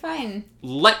 but just you're fine.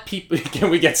 Let people...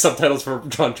 Can we get subtitles for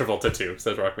John Travolta too,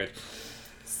 says Rockman.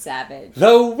 Savage.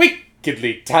 The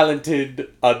wickedly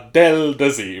talented Adele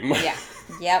Dazeem. Yeah.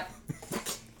 Yep.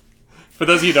 For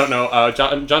those of you who don't know,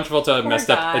 John Travolta messed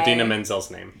guy. up Idina Menzel's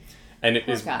name. And it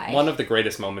is guy. one of the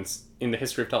greatest moments in the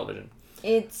history of television.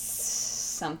 It's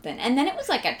something. And then it was,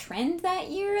 like, a trend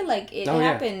that year. Like, it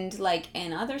happened, like,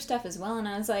 in other stuff as well. And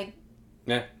I was like...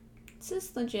 Yeah. Is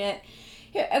this legit?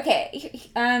 Here's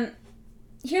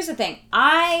the thing.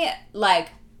 I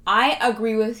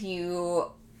agree with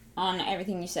you on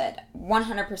everything you said.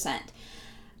 100%.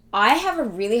 I have a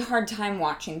really hard time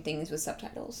watching things with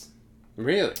subtitles.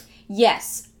 Really?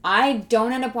 Yes. I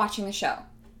don't end up watching the show.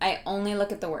 I only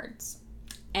look at the words.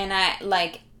 And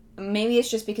maybe it's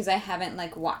just because I haven't,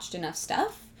 like, watched enough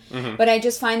stuff. Mm-hmm. But I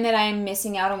just find that I'm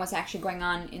missing out on what's actually going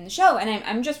on in the show. And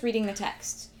I'm just reading the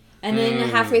text. And then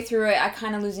halfway through it, I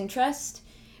kind of lose interest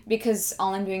because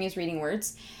all I'm doing is reading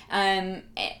words. And,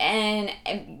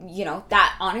 you know,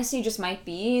 that honestly just might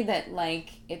be that,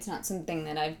 like, it's not something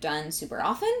that I've done super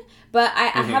often. But I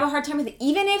have a hard time with it.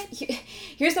 Even if...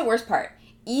 Here's the worst part.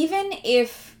 Even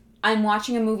if I'm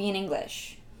watching a movie in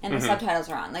English and the subtitles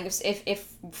are on. Like,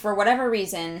 if for whatever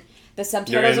reason the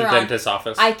subtitles are on... You're in the dentist's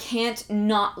office. I can't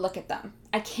not look at them.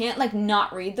 I can't, like,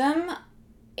 not read them.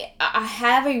 I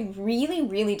have a really,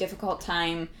 really difficult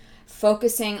time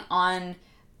focusing on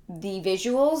the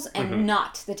visuals and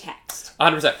not the text.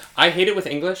 100%. I hate it with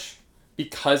English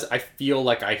because I feel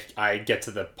like I get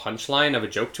to the punchline of a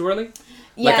joke too early.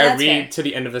 Yeah, like, I read fair. to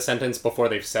the end of the sentence before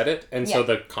they've said it, and so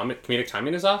the comedic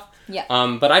timing is off. Yeah.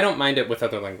 But I don't mind it with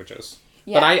other languages.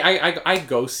 Yeah. But I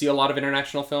go see a lot of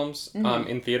international films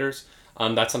in theaters.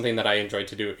 That's something that I enjoyed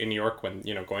to do in New York when,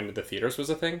 you know, going to the theaters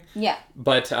was a thing. Yeah.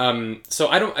 But,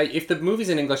 so if the movie's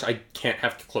in English, I can't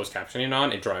have closed captioning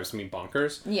on. It drives me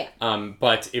bonkers. Yeah.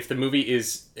 But if the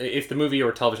movie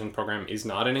or television program is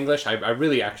not in English, I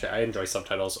really I enjoy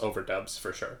subtitles over dubs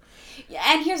for sure. Yeah,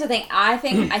 and here's the thing. I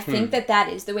think that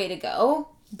is the way to go.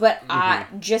 But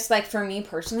just like for me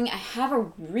personally, I have a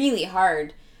really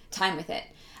hard time with it.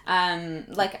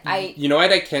 You know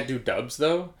what I can't do dubs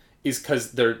though? Is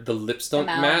because the lips don't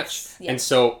match, and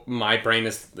so my brain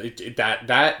is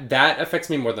that affects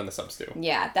me more than the subs do.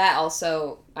 Yeah, that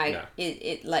also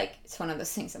it's one of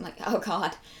those things. I'm like, oh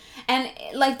god, and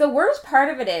like the worst part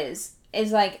of it is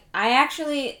like I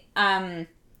actually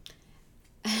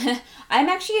I'm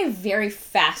actually a very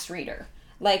fast reader.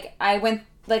 Like, I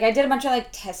did a bunch of, like,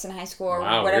 tests in high school or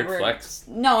whatever. Weird flex.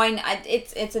 No,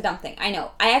 it's a dumb thing. I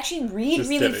know. I actually read Just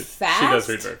really kidding. fast. She does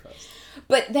read very fast.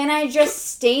 But then I just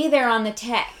stay there on the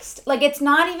text. Like, it's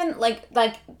not even, like,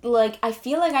 I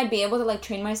feel like I'd be able to, like,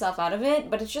 train myself out of it,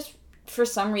 but it's just, for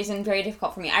some reason, very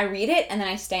difficult for me. I read it, and then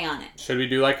I stay on it. Should we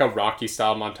do, like, a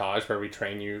Rocky-style montage where we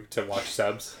train you to watch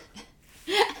subs?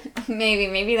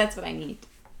 Maybe that's what I need.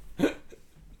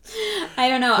 I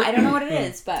don't know what it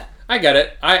is, but I get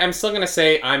it. I'm still gonna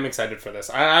say I'm excited for this.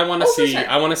 I want to see. Sure.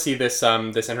 I want to see this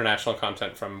this international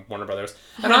content from Warner Brothers.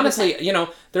 And 100%. honestly, you know,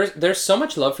 there's so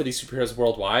much love for these superheroes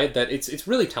worldwide that it's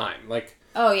really time. Like,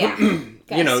 oh yeah,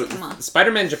 guys, you know, come on.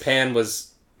 Spider-Man Japan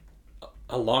was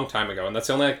a long time ago, and that's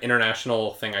the only, like,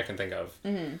 international thing I can think of.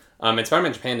 Mm-hmm. And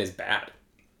Spider-Man Japan is bad.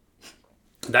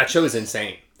 That show is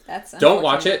insane. Don't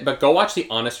watch it, but go watch the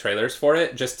honest trailers for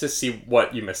it just to see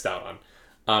what you missed out on.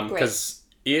 Because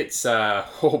it's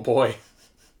oh boy,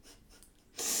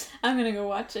 I'm gonna go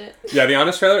watch it. Yeah, the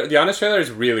honest trailer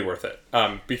is really worth it.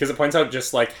 Because it points out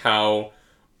just, like, how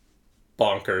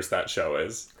bonkers that show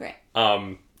is. Great.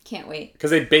 Can't wait.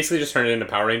 Because they basically just turned it into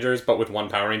Power Rangers, but with one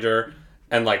Power Ranger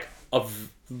and, like, a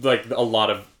lot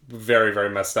of very, very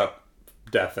messed up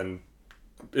death, and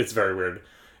it's very weird.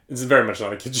 It's very much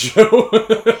not a kid's show.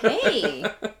 Hey.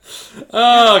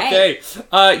 Okay.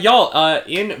 Y'all,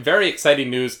 in very exciting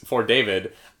news for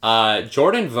David,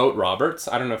 Jordan Vogt Roberts,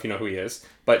 I don't know if you know who he is,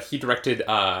 but he directed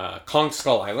Kong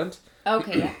Skull Island.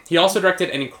 Okay, yeah. He also directed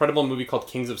an incredible movie called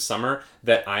Kings of Summer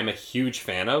that I'm a huge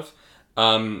fan of.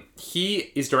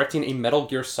 He is directing a Metal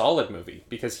Gear Solid movie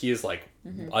because he is, like,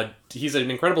 he's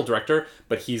an incredible director,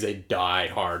 but he's a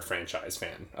die-hard franchise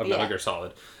fan of Metal Gear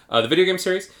Solid, the video game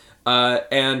series.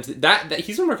 And that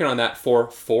he's been working on that for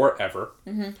forever,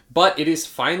 but it is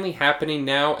finally happening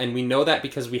now, and we know that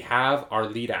because we have our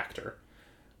lead actor.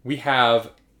 We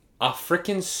have a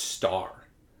frickin' star,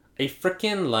 a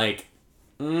frickin', like,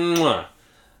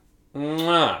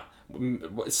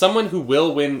 someone who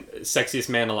will win Sexiest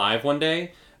Man Alive one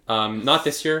day. Not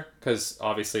this year, because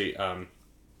obviously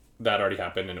that already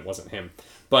happened and it wasn't him.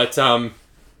 But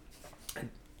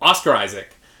Oscar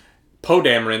Isaac, Poe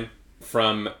Dameron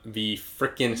from the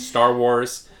frickin' Star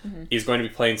Wars is going to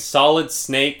be playing Solid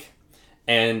Snake,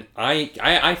 and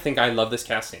I think I love this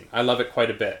casting. I love it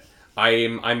quite a bit.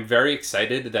 I'm very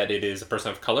excited that it is a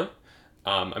person of color.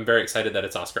 I'm very excited that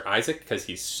it's Oscar Isaac because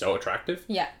he's so attractive.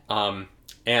 Yeah.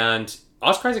 And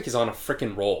Oscar Isaac is on a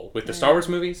frickin' roll with the Star Wars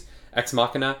movies, Ex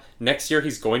Machina. Next year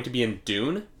he's going to be in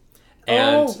Dune.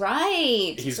 And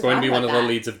right. He's going to be one of the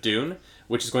leads of Dune,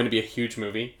 which is going to be a huge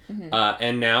movie.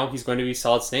 And now he's going to be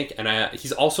Solid Snake, and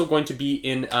he's also going to be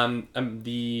in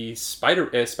the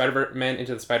Spider-Man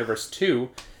Into the Spider-Verse 2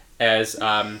 as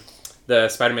the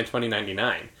Spider-Man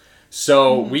 2099.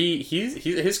 So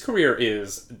his career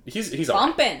is he's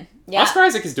bumping. Okay. Yeah. Oscar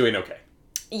Isaac is doing okay.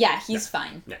 Yeah, he's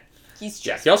fine. Yeah. He's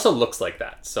just he also looks like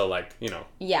that. So, like, you know.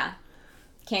 Yeah.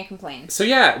 Can't complain. So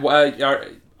yeah,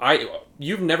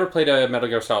 you've never played a Metal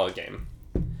Gear Solid game.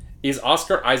 Is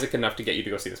Oscar Isaac enough to get you to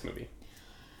go see this movie?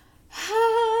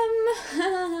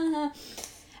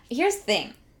 Here's the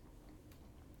thing.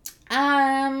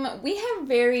 We have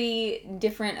very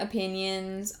different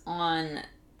opinions on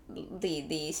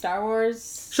the Star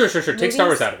Wars. Sure. Movies. Take Star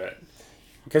Wars out of it,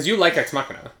 because you like Ex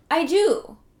Machina. I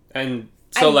do. And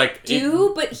so,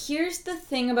 but here's the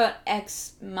thing about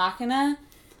Ex Machina.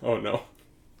 Oh no.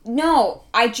 No,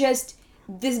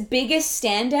 this biggest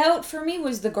standout for me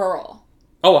was the girl.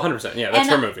 Oh, 100%. Yeah, that's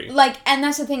her movie. And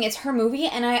that's the thing, it's her movie,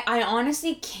 and I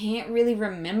honestly can't really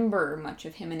remember much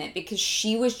of him in it because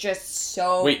she was just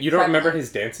so Wait, you don't remember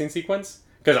his dancing sequence?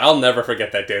 Because I'll never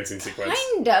forget that dancing sequence.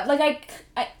 Kind of.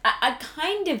 I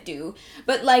kind of do.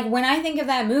 But, like, when I think of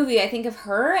that movie, I think of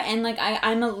her, and, like,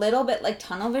 I'm a little bit, like,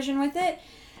 tunnel vision with it.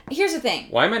 Here's the thing.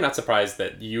 Why am I not surprised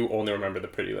that you only remember the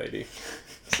pretty lady?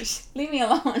 Leave me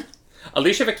alone.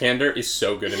 Alicia Vikander is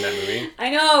so good in that movie.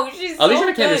 I know, she's Alicia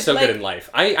so Vikander is so good in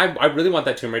life. I really want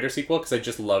that Tomb Raider sequel because I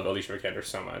just love Alicia Vikander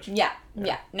so much. Yeah.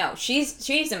 No,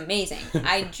 she's amazing.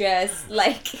 I just,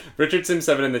 like... Richard Sim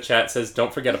 7 in the chat says,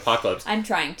 don't forget Apocalypse. I'm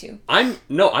trying to. I'm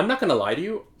not going to lie to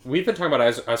you. We've been talking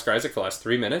about Oscar Isaac for the last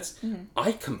 3 minutes. Mm-hmm.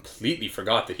 I completely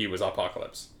forgot that he was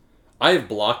Apocalypse. I have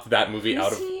blocked that movie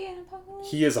out of... Is he in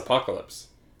Apocalypse? He is Apocalypse.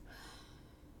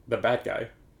 The bad guy.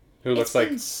 Who looks like...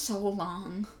 It's been so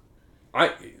long.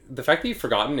 The fact that you've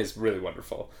forgotten is really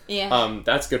wonderful. Yeah.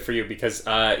 That's good for you because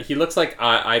he looks like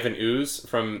Ivan Ooze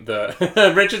from the...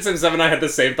 Richard Sim 7 and I had the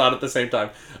same thought at the same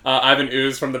time. Ivan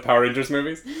Ooze from the Power Rangers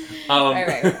movies.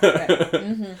 Right.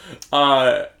 Mm-hmm.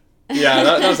 Yeah,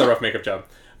 that was a rough makeup job.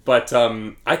 But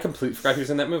I completely forgot he was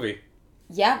in that movie.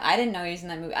 Yeah, I didn't know he was in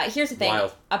that movie. Here's the thing.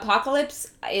 Wild.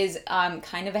 Apocalypse is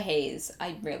kind of a haze.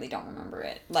 I really don't remember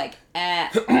it, like,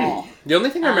 at all. The only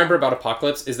thing I remember about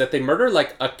Apocalypse is that they murder,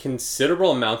 like, a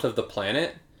considerable amount of the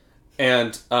planet,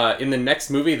 and in the next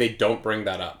movie, they don't bring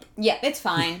that up. Yeah, it's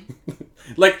fine.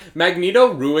 Like,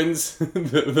 Magneto ruins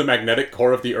the magnetic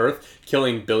core of the Earth,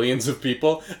 killing billions of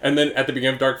people, and then at the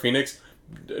beginning of Dark Phoenix,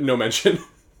 no mention.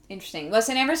 Interesting. Well,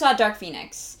 so I never saw Dark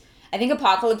Phoenix. I think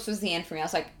Apocalypse was the end for me. I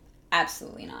was like,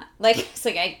 absolutely not. Like, it's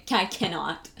like, I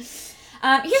cannot.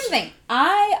 Here's the thing.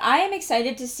 I am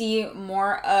excited to see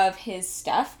more of his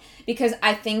stuff because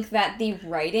I think that the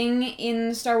writing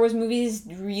in Star Wars movies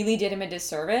really did him a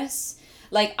disservice.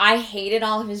 Like, I hated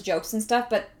all of his jokes and stuff,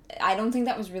 but I don't think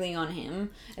that was really on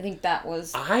him. I think that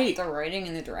was the writing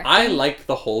and the directing. I like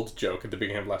the hold joke at the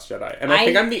beginning of Last Jedi, and I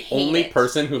think I'm the only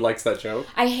person who likes that joke.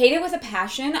 I hate it with a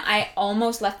passion. I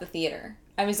almost left the theater.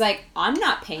 I was like, I'm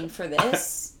not paying for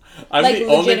this. I'm like, the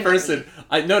only person.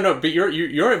 No, but you're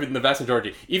in the vast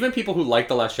majority. Even people who like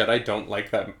The Last Jedi don't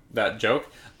like that joke.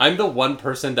 I'm the one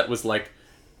person that was like,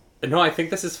 no, I think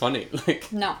this is funny. Like,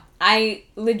 no, I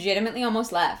legitimately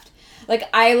almost left. Like,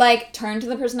 I, turned to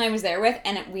the person I was there with,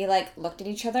 and we, looked at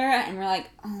each other, and we're like,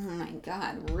 oh my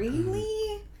god,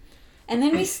 really? And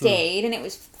then we stayed, and it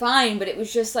was fine, but it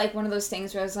was just, one of those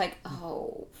things where I was like,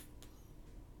 oh.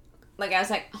 I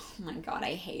was like, oh my god,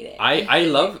 I hate it. I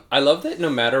love that no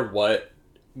matter what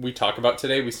we talk about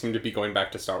today, we seem to be going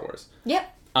back to Star Wars.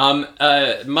 Yep.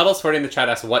 Muddles40 in the chat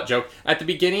asks, what joke? At the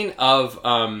beginning of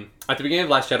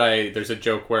Last Jedi, there's a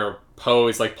joke where Poe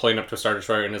is, pulling up to a Star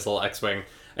Destroyer in his little X-Wing,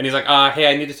 and he's like,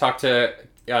 hey, I need to talk to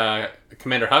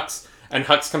Commander Hux. And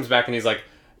Hux comes back and he's like,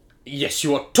 yes,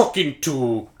 you are talking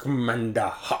to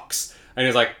Commander Hux. And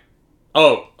he's like,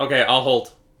 oh, okay, I'll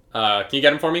hold. Can you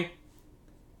get him for me?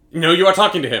 No, you are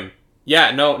talking to him.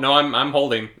 Yeah, no, I'm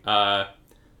holding. I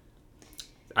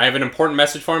have an important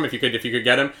message for him if you could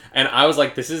get him. And I was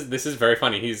like, this is very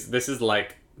funny. This is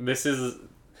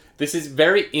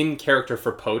very in character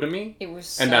for Poe to me. It was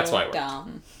so and that's why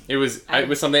dumb. It was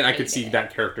something I could see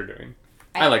that character doing.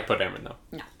 I like Poe Dameron though.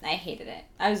 No, I hated it.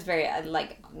 I was very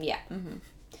yeah. Mm-hmm.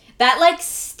 That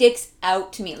sticks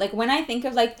out to me. When I think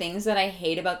of things that I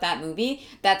hate about that movie,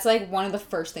 that's one of the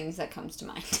first things that comes to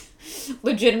mind.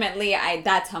 Legitimately,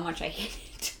 that's how much I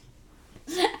hate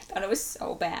it. I thought it was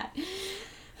so bad.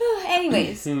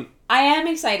 Anyways, I am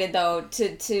excited though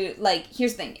to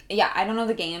here's the thing. Yeah, I don't know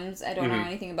the games. I don't know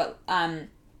anything about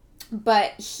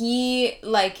but he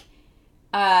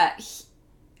I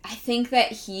think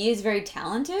that he is very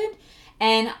talented,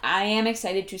 and I am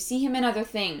excited to see him in other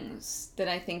things that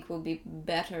I think will be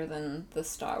better than the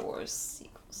Star Wars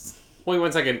sequels. Wait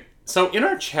 1 second. So in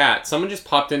our chat, someone just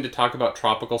popped in to talk about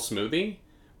Tropical Smoothie.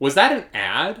 Was that an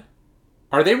ad?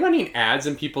 Are they running ads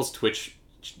in people's Twitch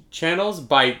channels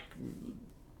by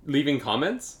leaving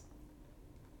comments?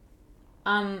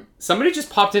 Somebody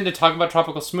just popped in to talk about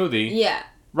Tropical Smoothie. Yeah.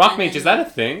 Rockmage, is that a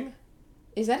thing?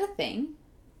 Is that a thing?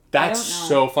 That's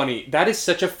so funny. That is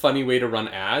such a funny way to run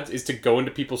ads, is to go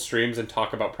into people's streams and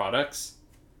talk about products.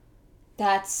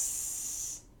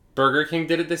 That's... Burger King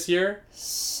did it this year.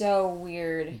 So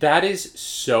weird. That is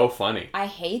so funny. I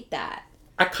hate that.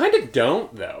 I kind of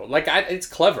don't, though. It's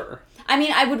clever. I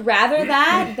mean, I would rather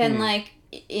that than,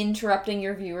 interrupting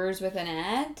your viewers with an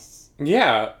ad.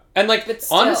 Yeah. And,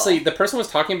 honestly, the person was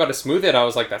talking about a smoothie, and I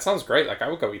was like, that sounds great. I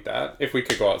would go eat that if we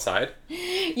could go outside.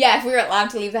 Yeah, if we were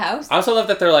allowed to leave the house. I also love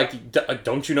that they're like,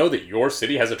 don't you know that your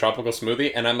city has a tropical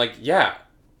smoothie? And I'm like, yeah,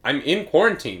 I'm in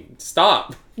quarantine.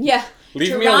 Stop. Yeah.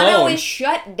 Leave me alone. Toronto is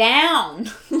shut down.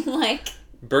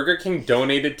 Burger King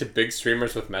donated to big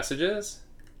streamers with messages?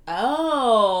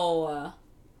 Oh.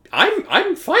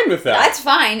 I'm fine with that. That's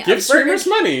fine. Give streamers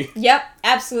money. Yep,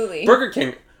 absolutely. Burger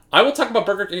King. I will talk about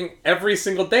Burger King every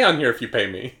single day on here if you pay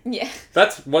me. Yeah.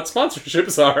 That's what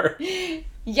sponsorships are.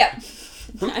 Yep.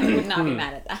 I would not be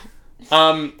mad at that.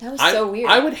 That was so weird.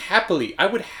 I would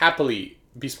happily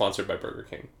be sponsored by Burger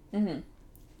King. Mm-hmm.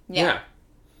 Yeah.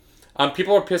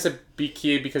 People were pissed at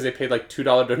BK because they paid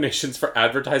 $2 donations for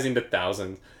advertising to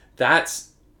thousands.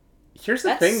 Here's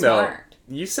the thing smart.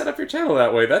 Though. You set up your channel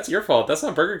that way. That's your fault. That's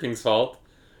not Burger King's fault.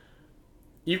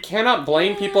 You cannot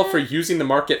blame people for using the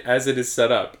market as it is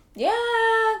set up. Yeah,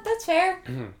 that's fair.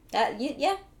 Mm-hmm.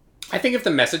 Yeah. I think if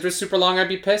the message was super long, I'd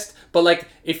be pissed. But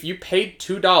if you paid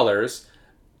 $2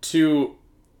 to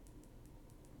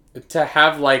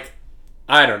have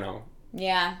I don't know.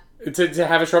 Yeah. To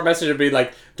have a short message and be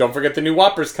like, don't forget the new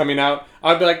Whoppers coming out.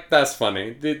 I'd be like, that's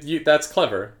funny. That's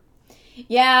clever.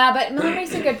 Yeah, but Miller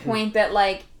makes a good point that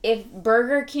if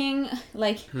Burger King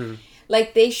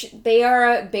Like, they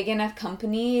are a big enough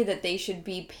company that they should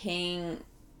be paying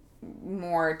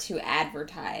more to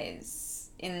advertise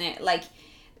in there. Like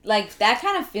that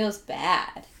kind of feels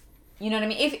bad. You know what I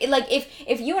mean?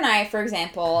 If you and I, for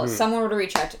example, someone were to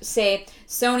reach out, say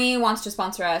Sony wants to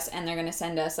sponsor us and they're going to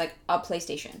send us like a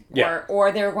PlayStation,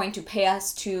 or they're going to pay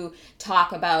us to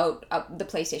talk about the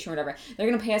PlayStation or whatever, they're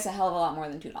going to pay us a hell of a lot more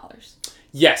than $2.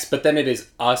 Yes, but then it is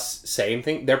us saying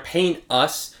things. They're paying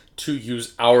us to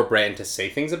use our brand to say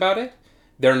things about it.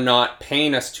 They're not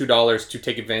paying us $2 to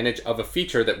take advantage of a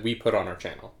feature that we put on our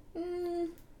channel.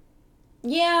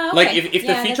 Yeah. Okay. Like if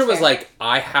the feature was like,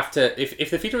 I have to,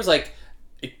 if the feature was like,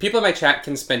 if people in my chat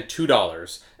can spend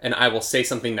 $2 and I will say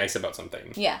something nice about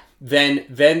something. Yeah. Then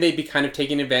they'd be kind of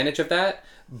taking advantage of that.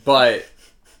 But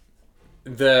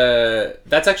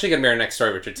that's actually going to be our next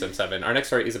story, Richard Sim 7. Our next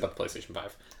story is about the PlayStation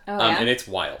 5. Oh, yeah? And it's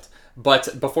wild.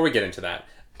 But before we get into that,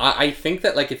 I think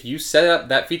that like if you set up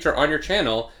that feature on your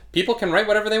channel, people can write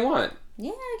whatever they want.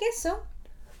 Yeah, I guess so.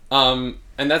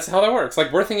 And that's how that works.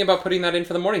 Like, we're thinking about putting that in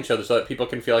for the morning show so that people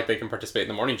can feel like they can participate in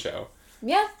the morning show.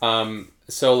 Yeah.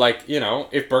 So, like, you know,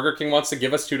 if Burger King wants to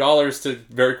give us $2 to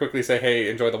very quickly say,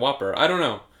 hey, enjoy the Whopper, I don't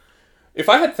know. If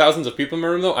I had thousands of people in my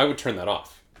room, though, I would turn that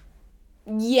off.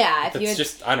 Yeah, if you had,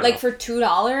 just, I don't like know. For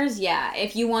 $2, yeah.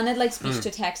 If you wanted like speech to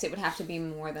text, it would have to be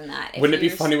more than that. Wouldn't it be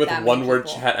funny with one-word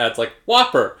chat ads like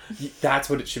Whopper?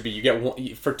 That's what it should be. You get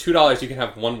for $2, you can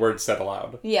have one word said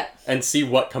aloud. Yeah. And see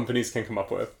what companies can come up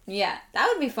with. Yeah, that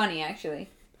would be funny actually.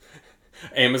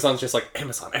 Amazon's just like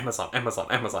Amazon, Prime.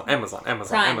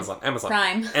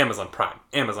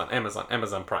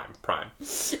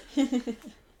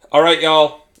 All right,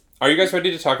 y'all. Are you guys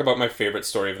ready to talk about my favorite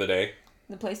story of the day?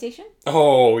 The PlayStation?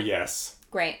 Oh, yes.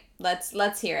 Great.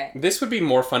 Let's hear it. This would be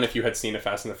more fun if you had seen a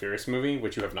Fast and the Furious movie,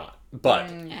 which you have not. But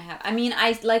I have. I mean,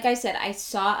 like I said, I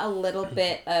saw a little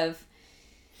bit of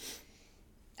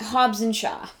Hobbs and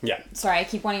Shaw. Yeah. Sorry, I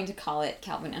keep wanting to call it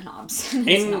Calvin and Hobbes.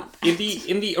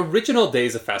 in the original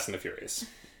days of Fast and the Furious,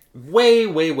 way,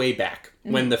 way, way back,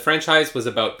 when the franchise was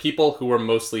about people who were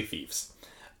mostly thieves,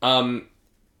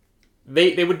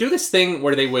 they would do this thing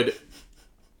where they would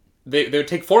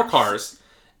take 4 cars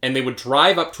and they would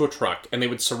drive up to a truck and they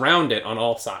would surround it on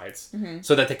all sides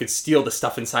so that they could steal the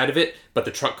stuff inside of it, but the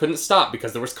truck couldn't stop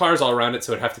because there was cars all around it,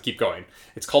 so it'd have to keep going.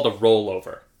 It's called a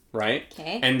rollover, right?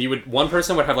 Okay. And one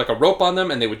person would have like a rope on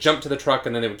them and they would jump to the truck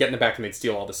and then they would get in the back and they'd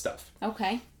steal all the stuff.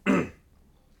 Okay.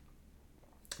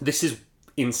 This is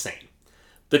insane.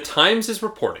 The Times is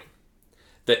reporting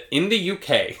that in the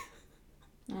UK,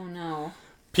 oh no,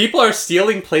 people are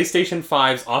stealing PlayStation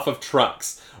 5s off of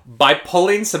trucks by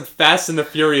pulling some Fast and the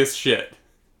Furious shit.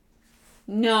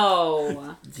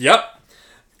 No. Yep.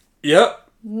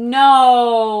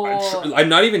 No. I'm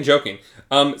not even joking.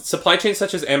 Supply chains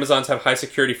such as Amazon's have high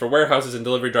security for warehouses, and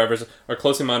delivery drivers are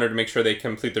closely monitored to make sure they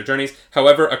complete their journeys.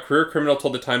 However, a career criminal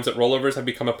told The Times that rollovers have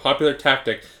become a popular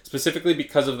tactic, specifically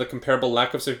because of the comparable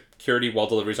lack of security while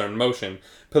deliveries are in motion.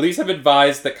 Police have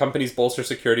advised that companies bolster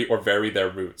security or vary their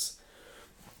routes.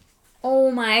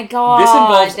 Oh my god. This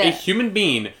involves a human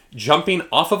being jumping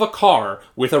off of a car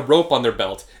with a rope on their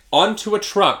belt onto a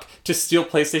truck to steal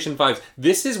PlayStation 5s.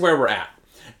 This is where we're at.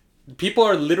 People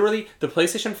are literally... The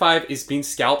PlayStation 5 is being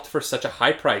scalped for such a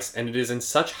high price, and it is in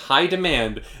such high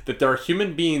demand that there are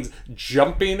human beings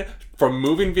jumping from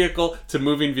moving vehicle to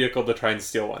moving vehicle to try and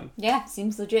steal one. Yeah,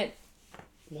 seems legit.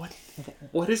 What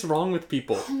is wrong with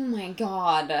people? Oh my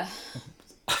god.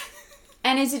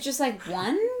 And is it just like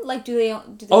one? Like, do they...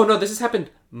 Oh no, this has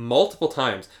happened multiple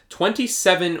times.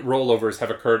 27 rollovers have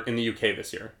occurred in the UK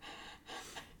this year.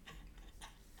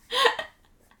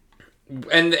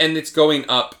 And it's going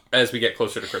up as we get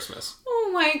closer to Christmas. Oh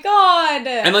my god.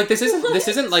 And like this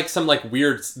isn't like some like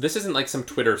weird, this isn't like some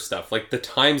Twitter stuff. Like the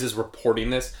Times is reporting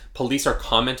this. Police are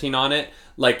commenting on it.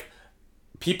 Like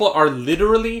people are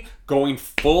literally going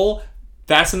full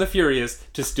Fast and the Furious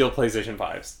to steal PlayStation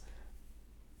 5s.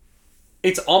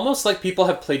 It's almost like people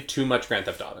have played too much Grand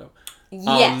Theft Auto.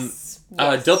 Yes.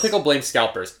 Dill Pickle blames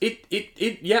scalpers.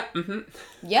 Yeah.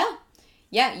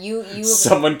 Yeah, you...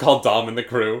 Someone called Dom and the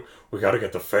crew. We gotta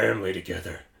get the family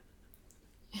together.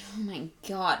 Oh my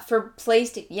god. For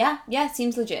PlayStation... Yeah, it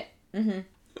seems legit.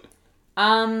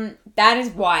 That is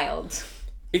wild.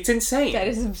 It's insane. That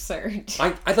is absurd.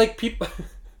 I like people...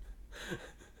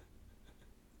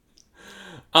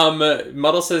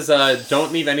 Muddle says,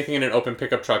 don't leave anything in an open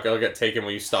pickup truck. It'll get taken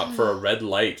when you stop for a red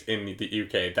light in the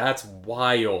UK. That's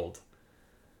wild.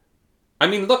 I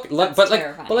mean, look, but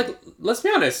let's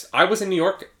be honest. I was in New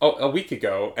York a week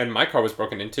ago, and my car was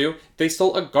broken into. They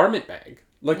stole a garment bag.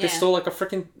 Like, they stole, like, a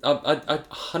freaking,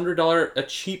 a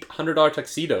cheap $100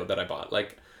 tuxedo that I bought.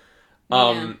 Like,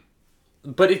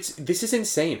 But this is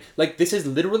insane. Like, this is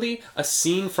literally a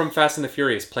scene from Fast and the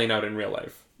Furious playing out in real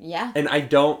life. Yeah. And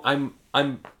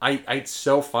it's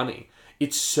so funny.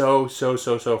 It's so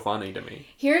funny to me.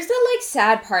 Here's the, like,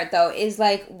 sad part, though, is,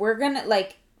 like, we're gonna,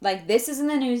 like, this is in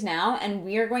the news now, and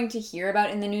we are going to hear about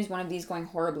in the news one of these going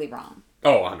horribly wrong.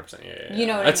 Oh, 100%. Yeah. You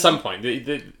know what I mean? At some point.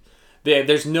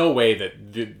 There's no way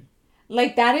that...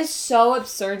 Like, that is so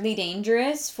absurdly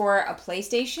dangerous for a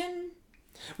PlayStation.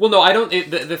 Well, no, I don't...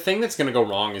 The thing that's going to go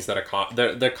wrong is that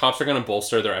the cops are going to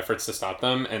bolster their efforts to stop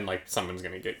them, and, like, someone's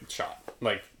going to get shot.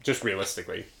 Like, just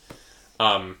realistically.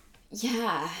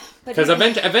 Yeah. Because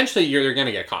eventually you're going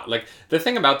to get caught. Like, the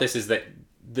thing about this is that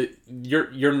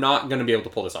you're not going to be able to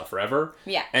pull this off forever.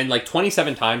 Yeah. And, like,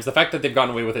 27 times, the fact that they've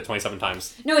gotten away with it 27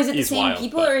 times No, is it the same wild,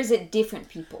 people or is it different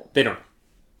people? They don't know.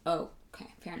 Oh, okay.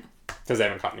 Fair enough. Because they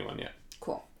haven't caught anyone yet.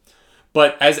 Cool.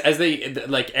 But as they...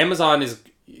 Like, Amazon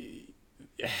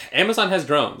has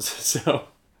drones, so...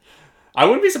 I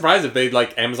wouldn't be surprised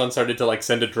if Amazon started to, like,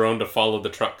 send a drone to follow the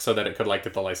truck so that it could, like,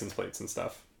 get the license plates and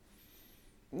stuff.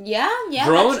 Yeah,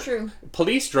 that's true.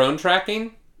 Police drone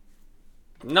tracking,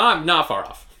 not far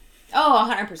off. Oh,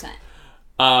 100%.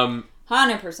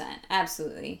 100%,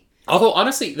 absolutely. Although,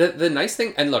 honestly, the nice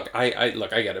thing, and look, I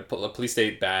get it. Police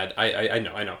state bad. I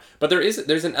know. But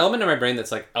there's an element in my brain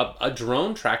that's like a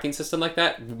drone tracking system like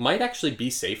that might actually be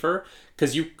safer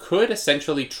because you could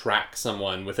essentially track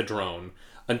someone with a drone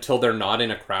until they're not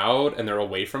in a crowd and they're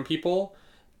away from people,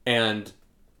 and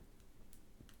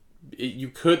you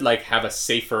could like have a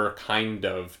safer kind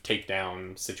of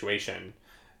takedown situation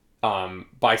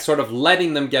by sort of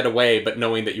letting them get away, but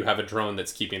knowing that you have a drone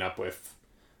that's keeping up with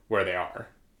where they are.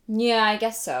 Yeah, I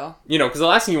guess so. You know, because the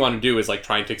last thing you want to do is like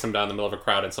try and take someone down in the middle of a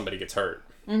crowd and somebody gets hurt.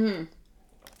 Mm-hmm.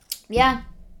 Yeah.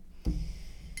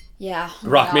 Yeah.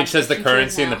 Rockmage says the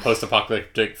currency in the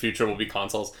post-apocalyptic future will be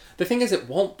consoles. The thing is, it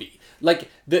won't be.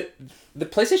 Like, the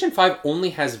PlayStation 5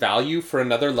 only has value for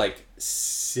another, like,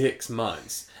 6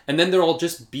 months. And then there'll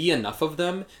just be enough of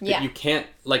them that you can't...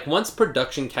 Like, once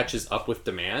production catches up with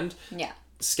demand,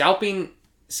 scalping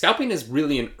is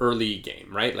really an early game,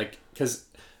 right? Like, because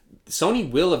Sony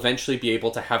will eventually be able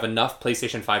to have enough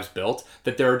PlayStation 5s built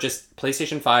that there are just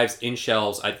PlayStation 5s in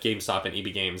shelves at GameStop and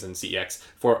EB Games and CEX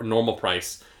for a normal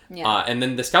price. Yeah. And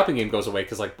then the scalping game goes away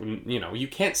because, like, you know, you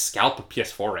can't scalp a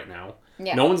PS4 right now.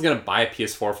 Yeah. No one's going to buy a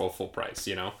PS4 for full price,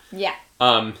 you know? Yeah.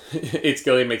 It's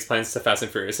Gillian makes plans to Fast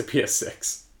and Furious a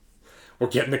PS6. We're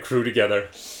getting the crew together.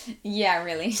 Yeah,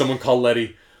 really. Someone call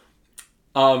Letty.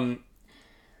 Oh,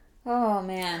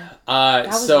 man. That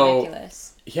was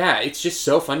ridiculous. Yeah, it's just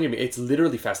so funny to me. It's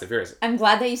literally Fast and Furious. I'm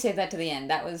glad that you saved that to the end.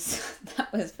 That was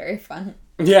very fun.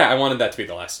 Yeah, I wanted that to be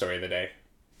the last story of the day.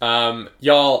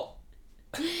 Y'all...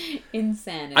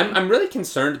 Insanity. I'm really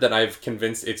concerned that I've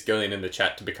convinced It's Gillian in the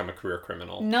chat to become a career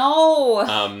criminal. No!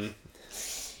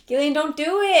 Gillian, don't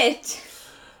do it!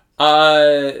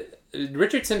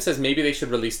 Richard Sim says maybe they should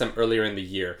release them earlier in the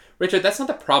year. Richard, that's not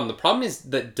the problem. The problem is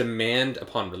the demand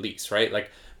upon release, right? Like,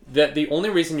 the only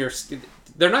reason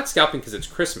they're not scalping because it's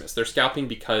Christmas. They're scalping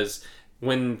because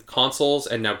when consoles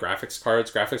and now graphics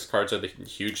cards are the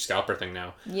huge scalper thing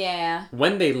now. Yeah.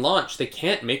 When they launch, they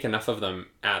can't make enough of them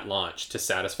at launch to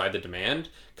satisfy the demand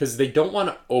because they don't want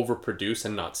to overproduce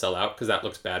and not sell out because that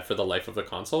looks bad for the life of the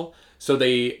console. So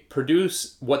they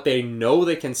produce what they know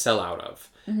they can sell out of.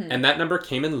 Mm-hmm. And that number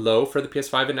came in low for the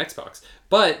PS5 and Xbox.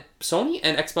 But Sony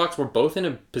and Xbox were both in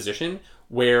a position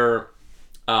where...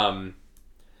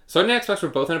 Sony and Xbox were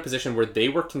both in a position where they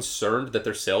were concerned that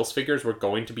their sales figures were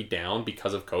going to be down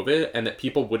because of COVID and that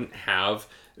people wouldn't have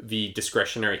the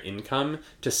discretionary income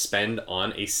to spend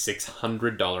on a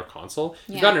 $600 console.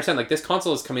 Yeah. You gotta understand, like, this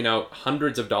console is coming out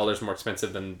hundreds of dollars more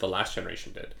expensive than the last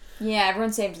generation did. Yeah,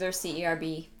 everyone saved their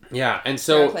CERB. Yeah, and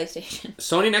so PlayStation.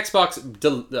 Sony and Xbox...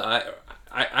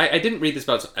 I didn't read this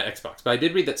about Xbox, but I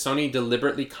did read that Sony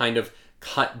deliberately kind of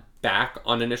cut back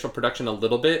on initial production a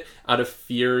little bit out of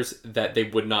fears that they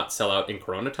would not sell out in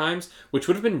Corona times, which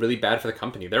would have been really bad for the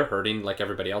company. They're hurting like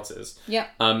everybody else is. Yeah.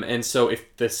 And so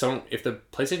if the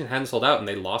PlayStation hadn't sold out and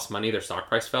they lost money, their stock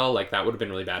price fell, like that would have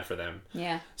been really bad for them.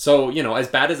 Yeah. So, you know, as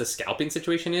bad as the scalping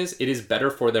situation is, it is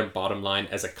better for their bottom line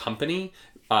as a company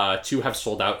to have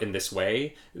sold out in this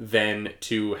way than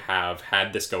to have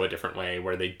had this go a different way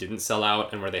where they didn't sell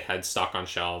out and where they had stock on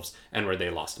shelves and where they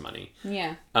lost money.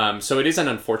 Yeah. So it is an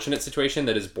unfortunate situation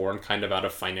that is born kind of out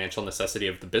of financial necessity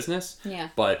of the business. Yeah.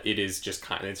 But it's just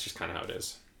kind of how it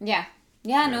is. Yeah.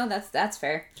 Yeah, no, that's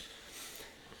fair.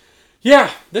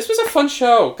 Yeah, this was a fun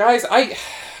show. Guys, I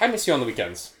miss you on the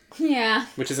weekends. Yeah.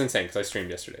 Which is insane because I streamed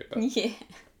yesterday. But yeah.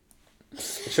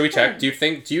 Should we check? Do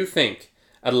you think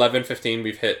at 11:15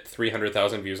 we've hit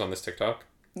 300,000 views on this TikTok?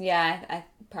 Yeah, I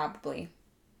probably.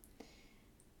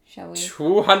 Shall we?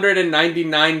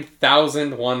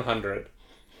 299,100.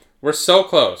 We're so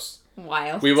close.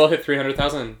 Wild. We will hit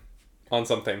 300,000 on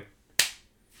something.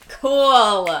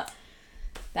 Cool.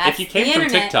 That's if you came from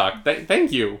TikTok,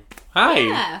 thank you. Hi.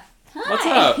 Yeah. Hi. What's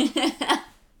up?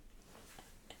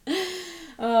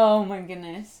 Oh my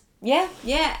goodness. Yeah.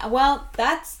 Well,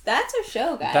 that's our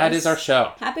show, guys. That is our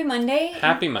show. Happy Monday.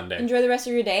 Happy Monday. Enjoy the rest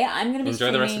of your day. I'm gonna be Enjoy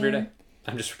streaming... the rest of your day.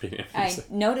 I'm just repeating it. I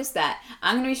noticed that.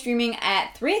 I'm gonna be streaming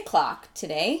at 3:00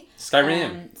 today.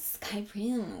 Skyrim.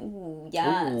 Skyrim. Ooh,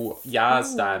 yes. Ooh,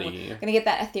 yes, daddy. Gonna get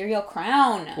that ethereal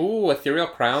crown. Ooh, ethereal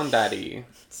crown, daddy.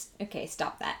 Okay,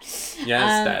 stop that.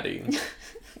 Yes, daddy. God,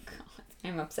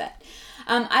 I'm upset.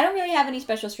 I don't really have any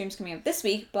special streams coming up this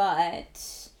week,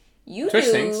 but you Twitch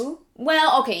do. Sings.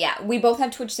 Well, okay, yeah. We both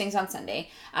have Twitch Sings on Sunday,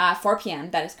 4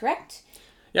 p.m. That is correct.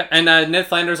 Yeah, and Ned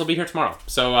Flanders will be here tomorrow.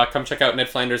 So come check out Ned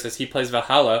Flanders as he plays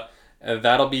Valhalla.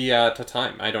 That'll be to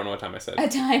time. I don't know what time I said. A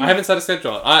time. I haven't set a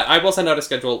schedule. I will send out a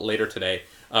schedule later today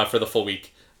for the full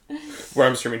week where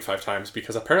I'm streaming 5 times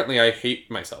because apparently I hate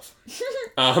myself.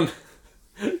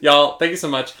 Y'all, thank you so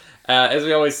much. As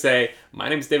we always say, my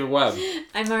name's David Webb.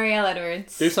 I'm Marielle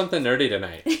Edwards. Do something nerdy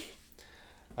tonight.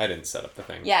 I didn't set up the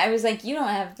thing. Yeah, I was like, you don't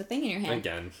have the thing in your hand.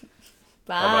 Again.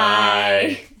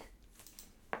 Bye. Bye-bye.